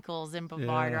 Bullwinkle's in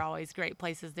Brevard are always great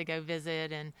places to go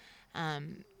visit. And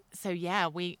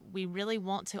we really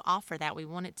want to offer that. We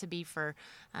want it to be for,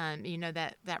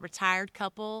 that retired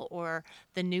couple or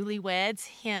the newlyweds,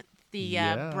 hint the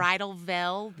Bridal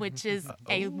Veil, which is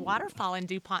a waterfall in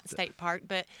DuPont State Park.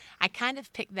 But I kind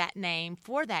of picked that name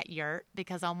for that yurt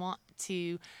because I want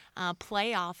to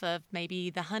play off of maybe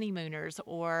the honeymooners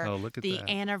or the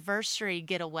anniversary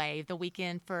getaway, the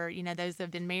weekend for, those that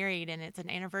have been married and it's an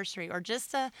anniversary, or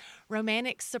just a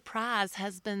romantic surprise.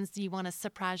 Husbands, you want to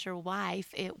surprise your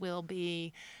wife, it will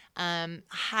be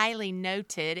highly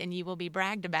noted, and you will be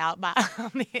bragged about by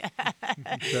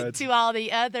to all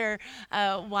the other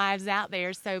wives out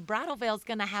there. So Bridal Veil's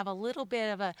going to have a little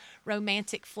bit of a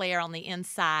romantic flair on the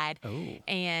inside,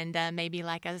 and maybe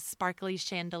like a sparkly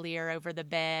chandelier over the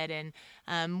bed, and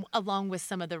along with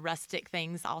some of the rustic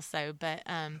things also. But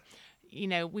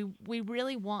we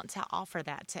really want to offer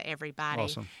that to everybody.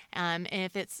 Awesome. And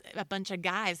if it's a bunch of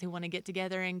guys who want to get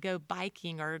together and go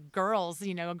biking, or girls,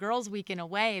 a girls' weekend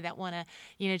away that want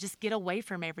to, just get away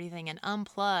from everything and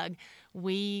unplug,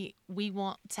 we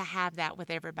want to have that with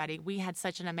everybody. We had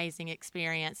such an amazing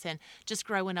experience, and just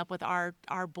growing up with our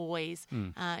boys,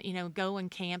 going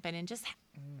camping, and just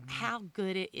how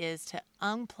good it is to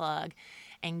unplug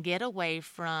and get away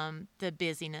from the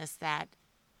busyness that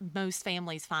most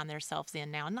families find themselves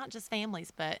in now. And not just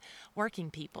families, but working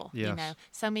people. Yes.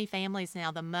 So many families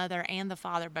now, the mother and the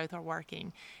father both are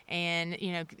working. And,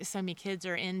 so many kids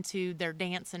are into their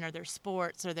dancing or their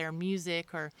sports or their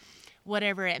music or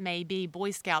whatever it may be,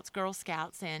 Boy Scouts, Girl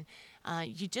Scouts. And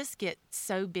you just get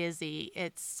so busy.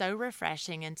 It's so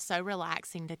refreshing and so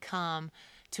relaxing to come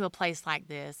to a place like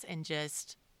this and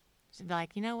just be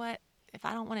like, you know what? If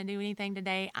I don't want to do anything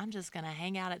today, I'm just going to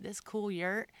hang out at this cool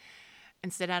yurt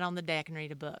and sit out on the deck and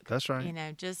read a book. That's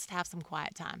right. Just have some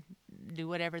quiet time. do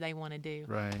whatever they want to do.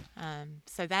 Right.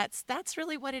 So that's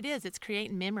really what it is. It's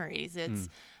creating memories. It's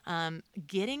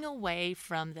getting away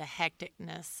from the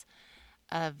hecticness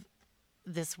of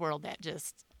this world that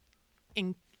just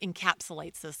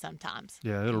encapsulates us sometimes.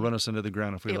 Yeah, it'll run us into the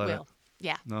ground if we let it. It will.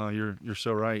 Yeah. No, you're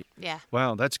so right. Yeah.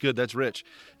 Wow, that's good. That's rich.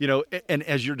 And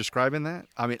as you're describing that,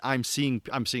 I mean, I'm seeing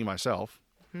myself.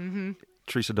 Mm-hmm.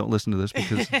 Teresa, don't listen to this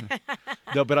because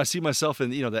no, but I see myself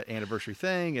in that anniversary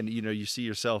thing, and you see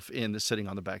yourself sitting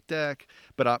on the back deck.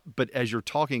 But as you're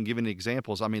talking, giving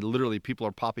examples, I mean, literally, people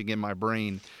are popping in my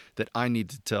brain that I need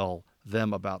to tell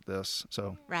them about this.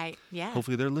 So right, yeah.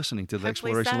 Hopefully, they're listening to the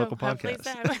Hopefully Exploration so. Local Hopefully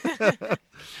podcast. So.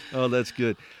 Oh, that's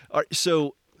good. All right,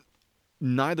 so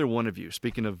neither one of you,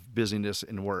 speaking of busyness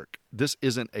and work, this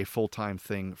isn't a full-time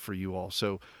thing for you all.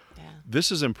 So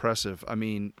This is impressive. I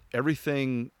mean,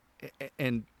 everything,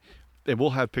 and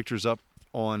we'll have pictures up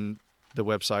on the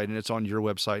website, and it's on your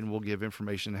website, and we'll give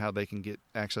information how they can get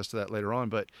access to that later on.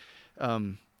 But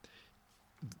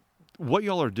what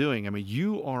y'all are doing, I mean,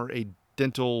 you are a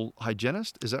dental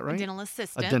hygienist, is that right? A dental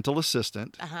assistant. A dental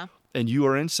assistant. Uh-huh. And you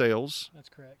are in sales. That's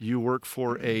correct. You work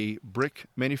for a brick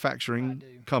manufacturing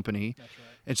company. That's right.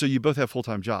 And so you both have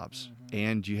full-time jobs,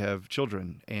 and you have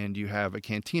children, and you have a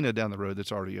cantina down the road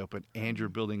that's already open, and you're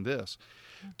building this.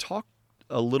 Talk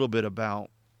a little bit about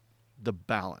the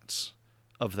balance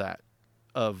of that,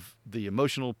 of the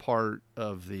emotional part,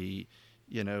 of the,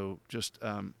 just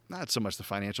not so much the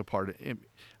financial part. I'm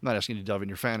not asking you to delve in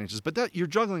your finances, but that you're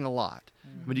juggling a lot.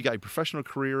 I mean, you got your professional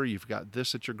career, you've got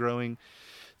this that you're growing.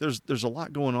 There's a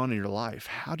lot going on in your life.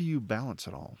 How do you balance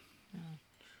it all?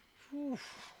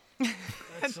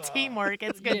 Teamwork.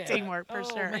 It's good teamwork for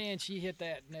sure. Oh man, she hit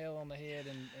that nail on the head,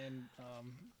 and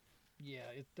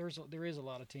there is a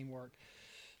lot of teamwork.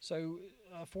 So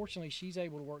fortunately, she's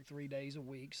able to work 3 days a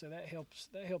week, so that helps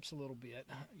a little bit.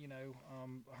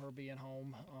 Her being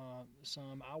home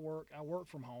some. I work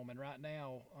from home, and right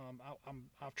now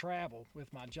I've traveled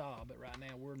with my job, but right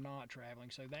now we're not traveling,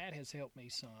 so that has helped me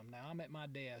some. Now I'm at my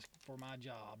desk for my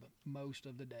job most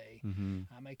of the day. Mm-hmm.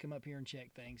 I may come up here and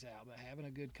check things out, but having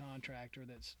a good contractor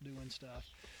that's doing stuff.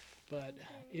 But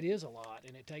it is a lot,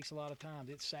 and it takes a lot of time.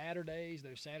 It's Saturdays.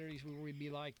 There's Saturdays where would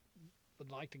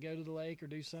like to go to the lake or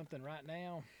do something. Right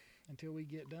now, until we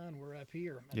get done, we're up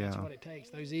here. And that's what it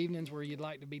takes. Those evenings where you'd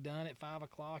like to be done at 5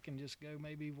 o'clock and just go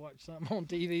maybe watch something on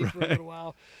TV for a little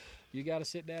while, you got to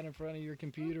sit down in front of your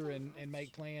computer and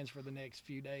make plans for the next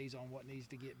few days on what needs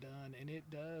to get done. And it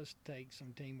does take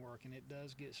some teamwork, and it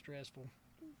does get stressful.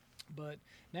 But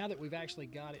now that we've actually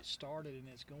got it started and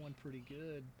it's going pretty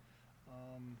good,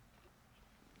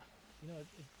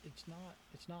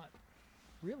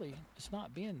 it's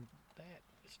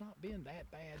not been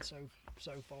that bad so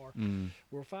far.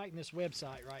 We're fighting this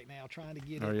website right now, trying to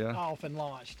get it off and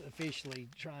launched officially,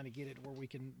 trying to get it where we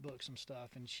can book some stuff.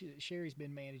 And Sherry's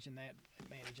been managing that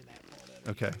part of it.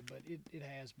 Okay. But it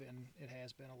has been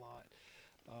a lot.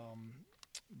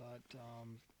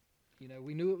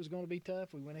 We knew it was going to be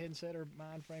tough. We went ahead and set our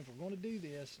mind frame. If we're going to do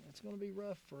this, it's going to be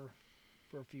rough for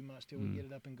a few months till we get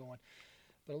it up and going.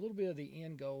 But a little bit of the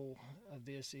end goal of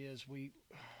this is we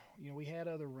had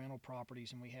other rental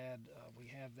properties, and we have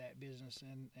that business,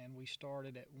 and we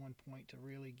started at one point to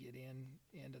really get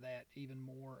into that even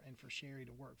more, and for Sherry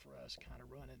to work for us, kind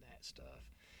of running that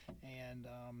stuff. And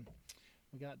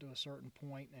we got to a certain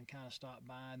point and kind of stopped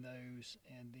buying those,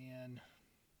 and then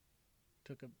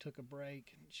took a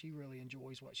break. She really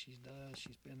enjoys what she does.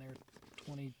 She's been there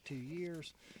 22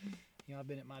 years. I've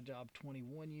been at my job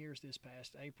 21 years this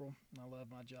past April. I love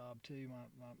my job too,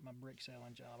 my brick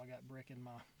selling job. I got brick in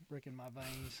my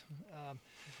veins.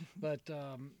 But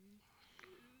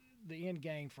the end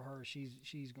game for her,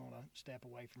 she's going to step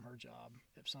away from her job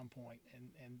at some point,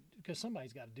 and because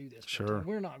somebody's got to do this. Sure.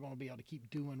 We're not going to be able to keep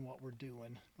doing what we're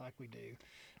doing like we do.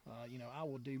 I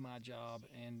will do my job,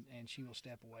 and she will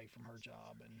step away from her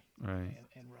job and run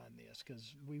this,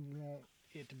 because we want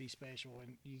it to be special,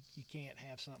 and you can't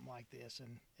have something like this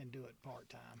and do it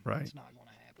part-time. Right. It's not going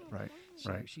to happen. Right.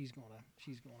 So right. she's going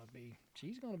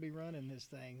to be running this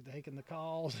thing, taking the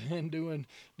calls and doing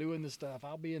the stuff.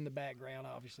 I'll be in the background,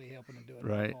 obviously helping and doing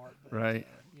my part. But, right.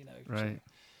 Right.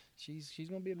 She's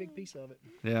going to be a big piece of it.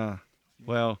 Yeah.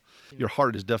 Well, your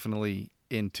heart is definitely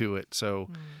into it. So,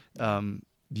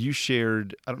 you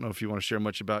shared, I don't know if you want to share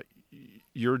much about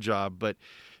your job, but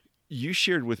you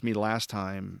shared with me last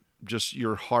time just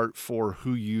your heart for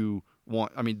who you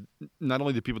want. I mean, not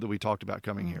only the people that we talked about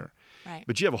coming here, right,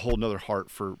 but you have a whole nother heart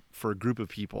for a group of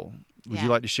people. Would you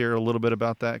like to share a little bit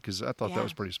about that? Because I thought that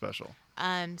was pretty special.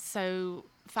 So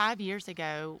 5 years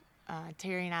ago,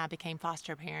 Terry and I became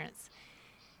foster parents.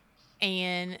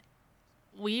 And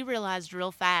we realized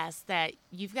real fast that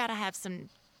you've got to have some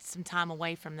time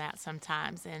away from that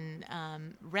sometimes. And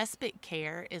respite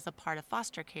care is a part of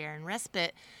foster care. And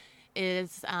respite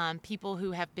is people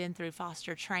who have been through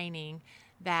foster training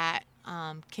that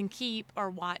can keep or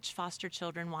watch foster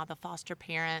children while the foster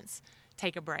parents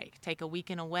take a break, take a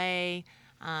weekend away,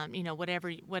 whatever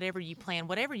you plan,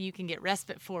 whatever you can get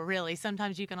respite for, really.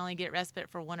 Sometimes you can only get respite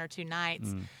for 1 or 2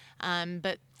 nights.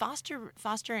 But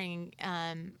fostering,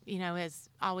 has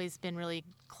always been really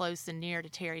close and near to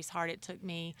Terry's heart. It took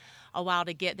me a while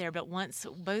to get there, but once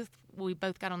we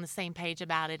both got on the same page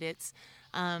about it, it's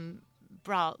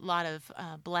brought a lot of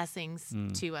blessings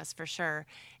to us for sure.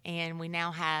 And we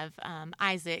now have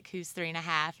Isaac, who's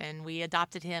 3.5, and we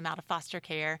adopted him out of foster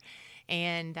care.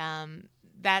 And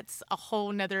that's a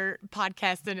whole nother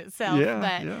podcast in itself.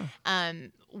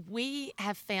 We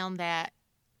have found that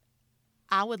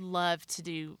I would love to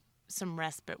do some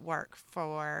respite work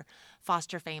for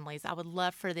foster families. I would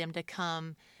love for them to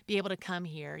be able to come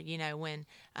here,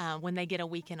 when they get a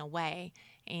weekend away.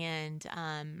 And,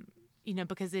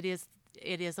 because it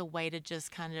is a way to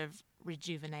just kind of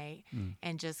rejuvenate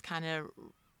and just kind of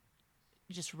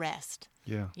just rest.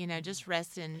 Yeah. Just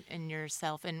rest in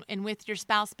yourself and with your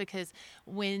spouse, because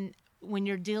when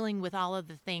you're dealing with all of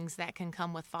the things that can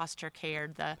come with foster care,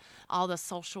 all the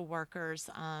social workers,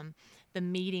 the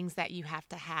meetings that you have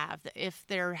to have, if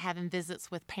they're having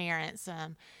visits with parents,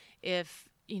 if,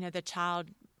 the child,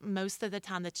 most of the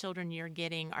time the children you're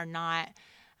getting are not,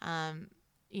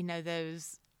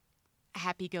 those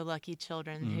happy-go-lucky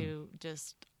children who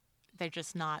they're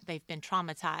just not. They've been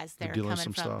traumatized. They're dealing coming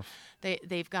with some from. Stuff.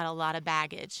 They've got a lot of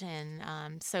baggage,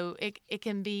 and so it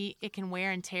can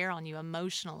wear and tear on you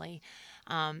emotionally.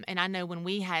 And I know when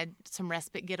we had some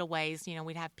respite getaways,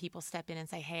 we'd have people step in and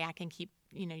say, "Hey, I can keep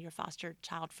your foster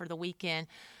child for the weekend."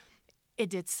 It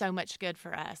did so much good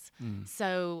for us.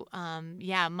 So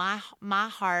my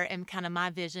heart and kind of my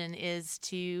vision is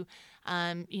to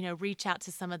reach out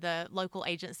to some of the local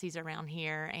agencies around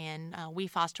here, and we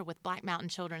foster with Black Mountain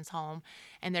Children's Home,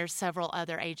 and there's several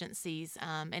other agencies,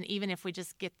 and even if we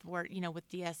just get the word with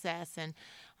DSS and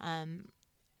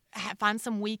find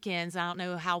some weekends. I don't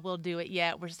know how we'll do it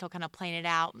yet. We're still kind of playing it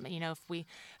out. If we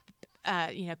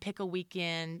pick a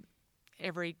weekend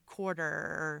every quarter,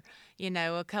 or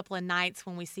a couple of nights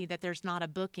when we see that there's not a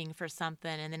booking for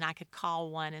something, and then I could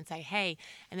call one and say, "Hey,"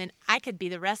 and then I could be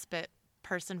the respite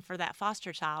person for that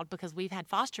foster child because we've had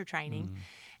foster training,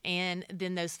 and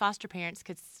then those foster parents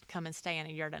could come and stay in a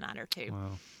yurt a night or two.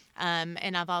 Wow.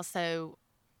 And I've also,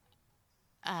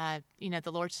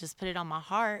 the Lord's just put it on my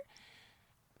heart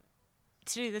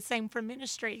to do the same for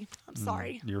ministry. I'm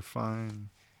sorry. You're fine.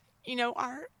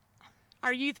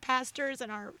 Our youth pastors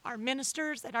and our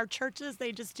ministers at our churches,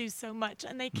 they just do so much,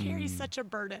 and they carry such a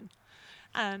burden.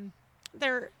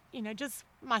 They're, just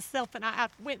myself and I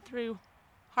went through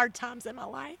hard times in my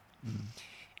life.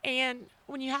 And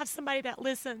when you have somebody that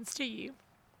listens to you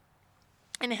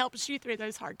and helps you through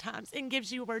those hard times and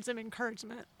gives you words of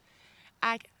encouragement,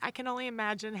 I can only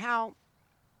imagine how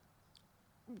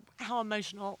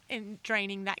emotional and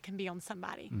draining that can be on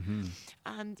somebody.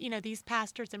 These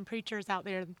pastors and preachers out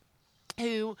there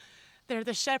who they're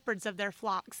the shepherds of their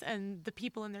flocks and the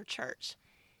people in their church,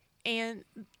 and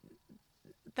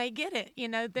they get it.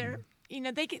 They're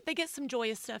they get some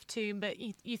joyous stuff too, but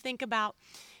you think about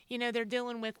they're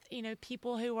dealing with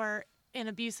people who are in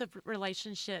abusive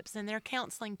relationships, and they're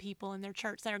counseling people in their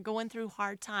church that are going through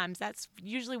hard times. That's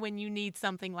usually when you need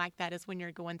something like that, is when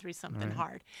you're going through something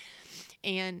hard.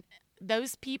 And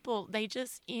those people, they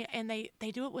just and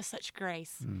they do it with such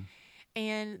grace.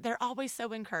 And they're always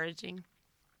so encouraging.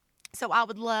 So I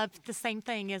would love the same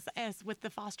thing as with the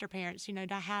foster parents, to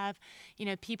have,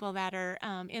 people that are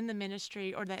in the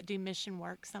ministry or that do mission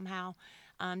work somehow,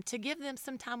 to give them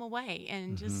some time away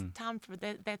and just time for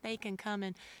that they can come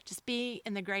and just be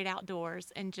in the great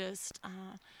outdoors and just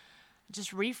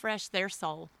refresh their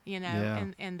soul,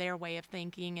 and their way of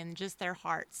thinking and just their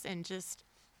hearts and just,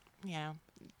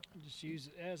 Just use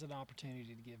it as an opportunity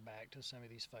to give back to some of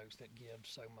these folks that give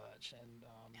so much, and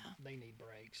they need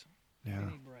breaks. Yeah.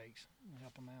 They need breaks.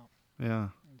 Help them out. Yeah.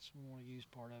 That's what we want to use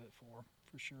part of it for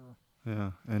sure.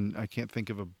 Yeah, and I can't think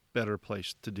of a better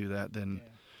place to do that than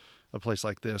a place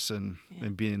like this and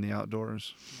being in the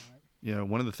outdoors. Right.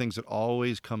 One of the things that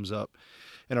always comes up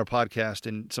in our podcast,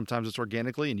 and sometimes it's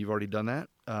organically, and you've already done that.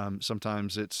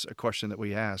 Sometimes it's a question that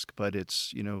we ask, but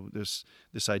it's,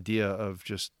 this idea of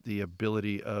just the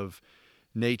ability of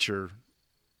nature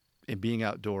and being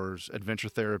outdoors, adventure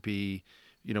therapy,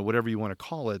 whatever you want to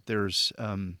call it. There's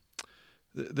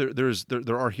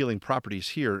there are healing properties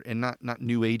here, and not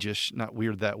new age-ish, not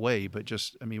weird that way, but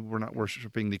just, I mean, we're not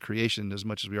worshiping the creation as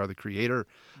much as we are the creator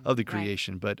of the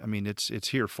creation. Right. But I mean, it's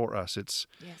here for us. It's,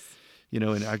 yes.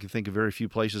 And I can think of very few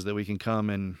places that we can come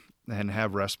and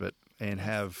have respite and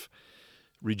have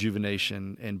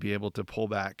rejuvenation and be able to pull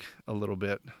back a little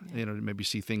bit, maybe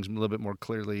see things a little bit more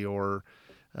clearly, or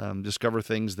discover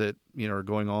things that, are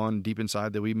going on deep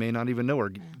inside that we may not even know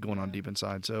are going on deep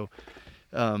inside. So,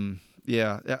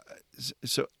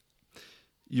 so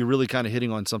you're really kind of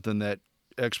hitting on something that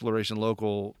Exploration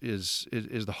Local is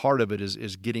the heart of it,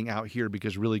 is getting out here,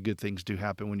 because really good things do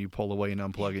happen when you pull away and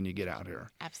unplug and you get out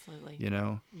here. Absolutely.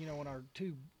 When our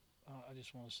two, I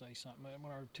just want to say something.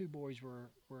 When our two boys were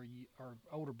our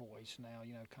older boys now,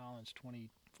 Colin's 23,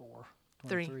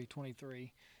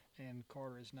 and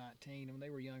Carter is 19. And when they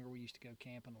were younger, we used to go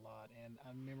camping a lot. And I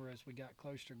remember as we got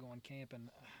closer to going camping,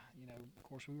 of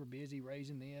course we were busy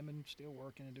raising them and still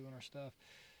working and doing our stuff.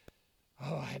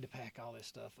 Oh, I had to pack all this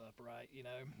stuff up, right?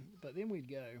 But then we'd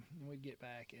go and we'd get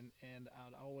back, and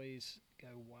I'd always go,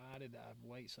 why did I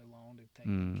wait so long to take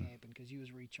them camping? Because you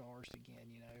was recharged again,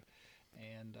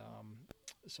 And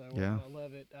so I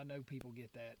love it. I know people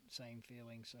get that same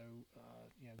feeling. So,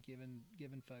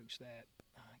 giving folks that,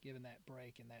 giving that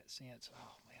break and that sense,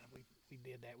 oh man, we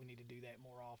did that. We need to do that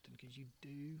more often, because you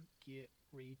do get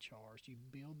recharged. You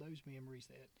build those memories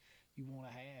that you want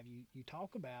to have. You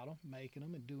talk about them, making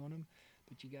them and doing them,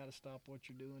 but you got to stop what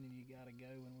you're doing and you got to go.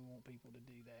 And we want people to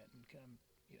do that and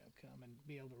come and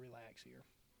be able to relax here.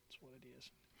 That's what it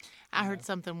is. I heard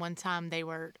something one time. They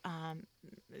were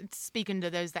speaking to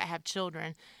those that have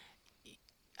children.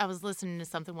 I was listening to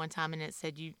something one time, and it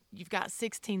said you've got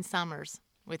 16 summers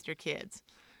with your kids,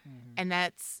 and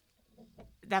that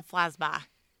flies by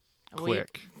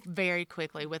very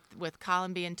quickly. With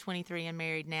Colin being 23 and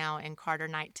married now, and Carter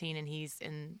 19, and he's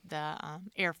in the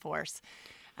Air Force,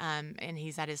 and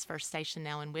he's at his first station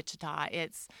now in Wichita.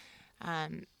 It's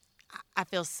I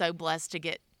feel so blessed to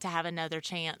get to have another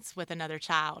chance with another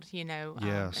child, Yes.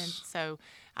 And so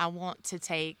I want to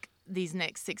take these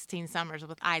next 16 summers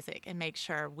with Isaac and make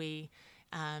sure we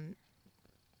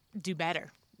do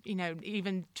better,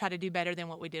 even try to do better than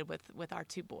what we did with our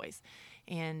two boys.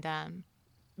 And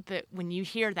but when you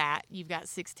hear that, you've got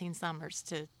 16 summers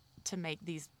to make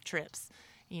these trips,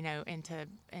 and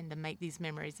to make these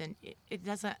memories, and it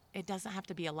doesn't have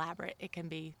to be elaborate. It can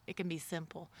be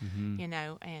simple,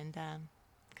 and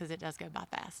because it does go by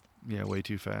fast. Yeah, way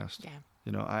too fast. Yeah.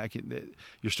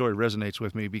 Your story resonates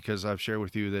with me, because I've shared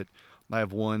with you that I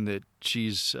have one that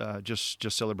she's just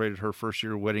celebrated her first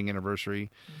year wedding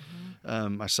anniversary.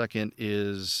 My second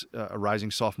is a rising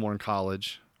sophomore in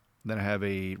college. Then I have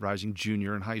a rising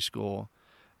junior in high school,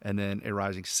 and then a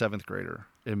rising seventh grader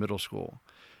in middle school.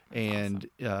 And,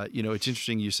 awesome. It's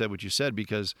interesting you said what you said,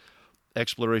 because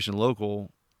Exploration Local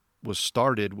was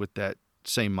started with that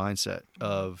same mindset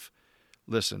of,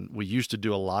 listen, we used to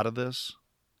do a lot of this.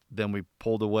 Then we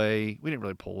pulled away. We didn't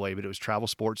really pull away, but it was travel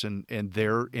sports, and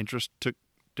their interest took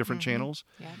different channels.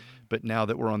 Yeah. But now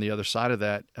that we're on the other side of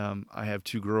that, I have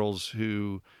two girls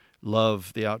who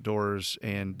love the outdoors,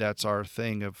 and that's our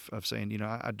thing of saying,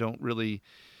 I don't really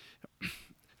 –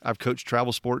 I've coached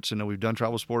travel sports, and we've done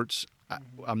travel sports.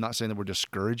 I'm not saying that we're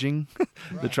discouraging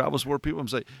the travel sport people. I'm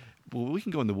saying, well, we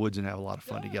can go in the woods and have a lot of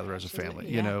fun together as a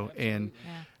family, and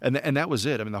that was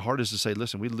it. I mean, the heart is to say,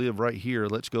 listen, we live right here.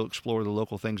 Let's go explore the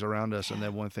local things around us. And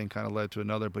then one thing kind of led to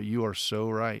another. But you are so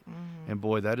right. And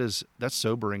boy, that's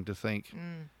sobering to think,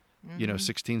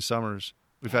 16 summers.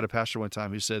 We've had a pastor one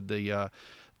time who said the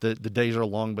days are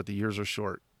long, but the years are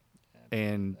short.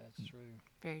 And that's true.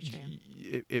 Very true.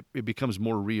 It becomes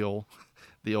more real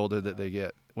the older that they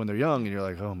get. When they're young, and you're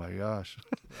like, oh my gosh,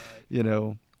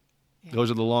 Yeah. Those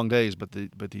are the long days, but the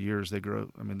years they grow.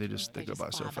 I mean, they go by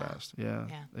so fast. Yeah,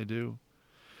 they do.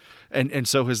 And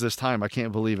so has this time. I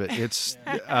can't believe it. It's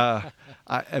I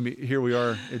mean, here we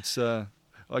are. It's I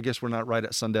guess we're not right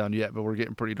at sundown yet, but we're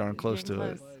getting pretty darn close to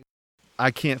it.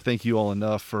 I can't thank you all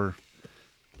enough for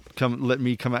letting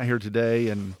me come out here today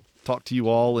and talk to you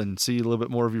all and see a little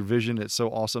bit more of your vision. It's so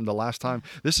awesome. The last time,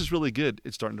 this is really good.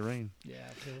 It's starting to rain. Yeah,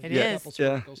 it is.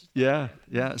 Yeah.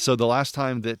 So the last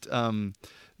time that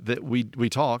that we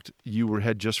talked, you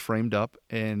had just framed up,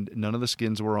 and none of the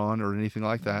skins were on or anything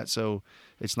like that. So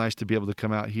it's nice to be able to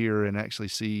come out here and actually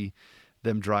see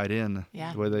them dried in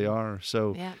the way they are.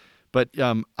 So, but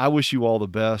I wish you all the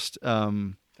best.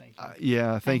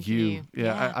 Thank you.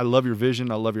 Yeah, I love your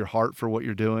vision. I love your heart for what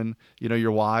you're doing.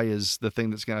 Your why is the thing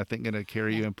that's going to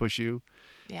carry you and push you.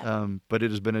 Yeah. But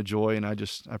it has been a joy, and I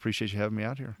appreciate you having me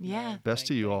out here. Yeah. Best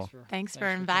to you all. Thanks for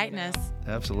inviting us.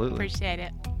 Absolutely. Appreciate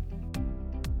it.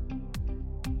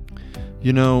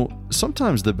 You know,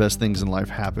 sometimes the best things in life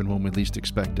happen when we least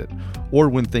expect it, or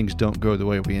when things don't go the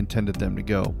way we intended them to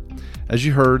go. As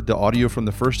you heard, the audio from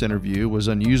the first interview was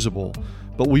unusable,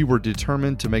 but we were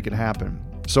determined to make it happen.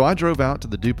 So I drove out to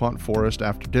the DuPont Forest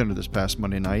after dinner this past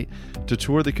Monday night to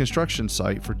tour the construction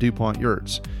site for DuPont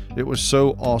Yurts. It was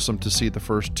so awesome to see the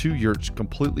first 2 yurts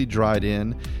completely dried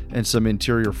in and some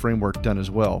interior framework done as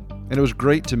well. And it was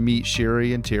great to meet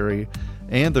Sherry and Terry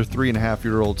and their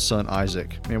 3.5-year-old son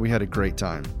Isaac. Man, we had a great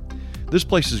time. This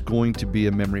place is going to be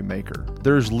a memory maker.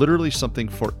 There is literally something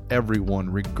for everyone,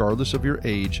 regardless of your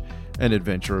age and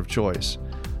adventure of choice.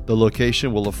 The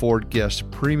location will afford guests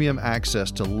premium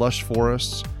access to lush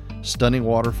forests, stunning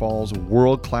waterfalls,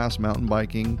 world-class mountain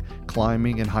biking,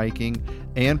 climbing, and hiking,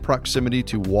 and proximity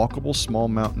to walkable small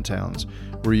mountain towns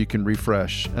where you can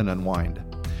refresh and unwind.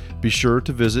 Be sure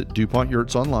to visit DuPont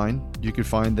Yurts online. You can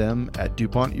find them at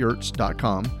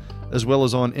DuPontYurts.com, as well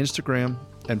as on Instagram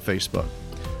and Facebook.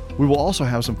 We will also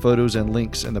have some photos and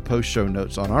links in the post-show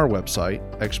notes on our website,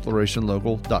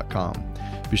 explorationlocal.com.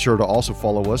 Be sure to also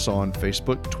follow us on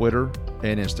Facebook, Twitter,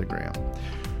 and Instagram.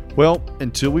 Well,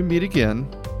 until we meet again,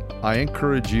 I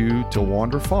encourage you to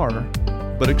wander far,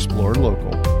 but explore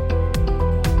local.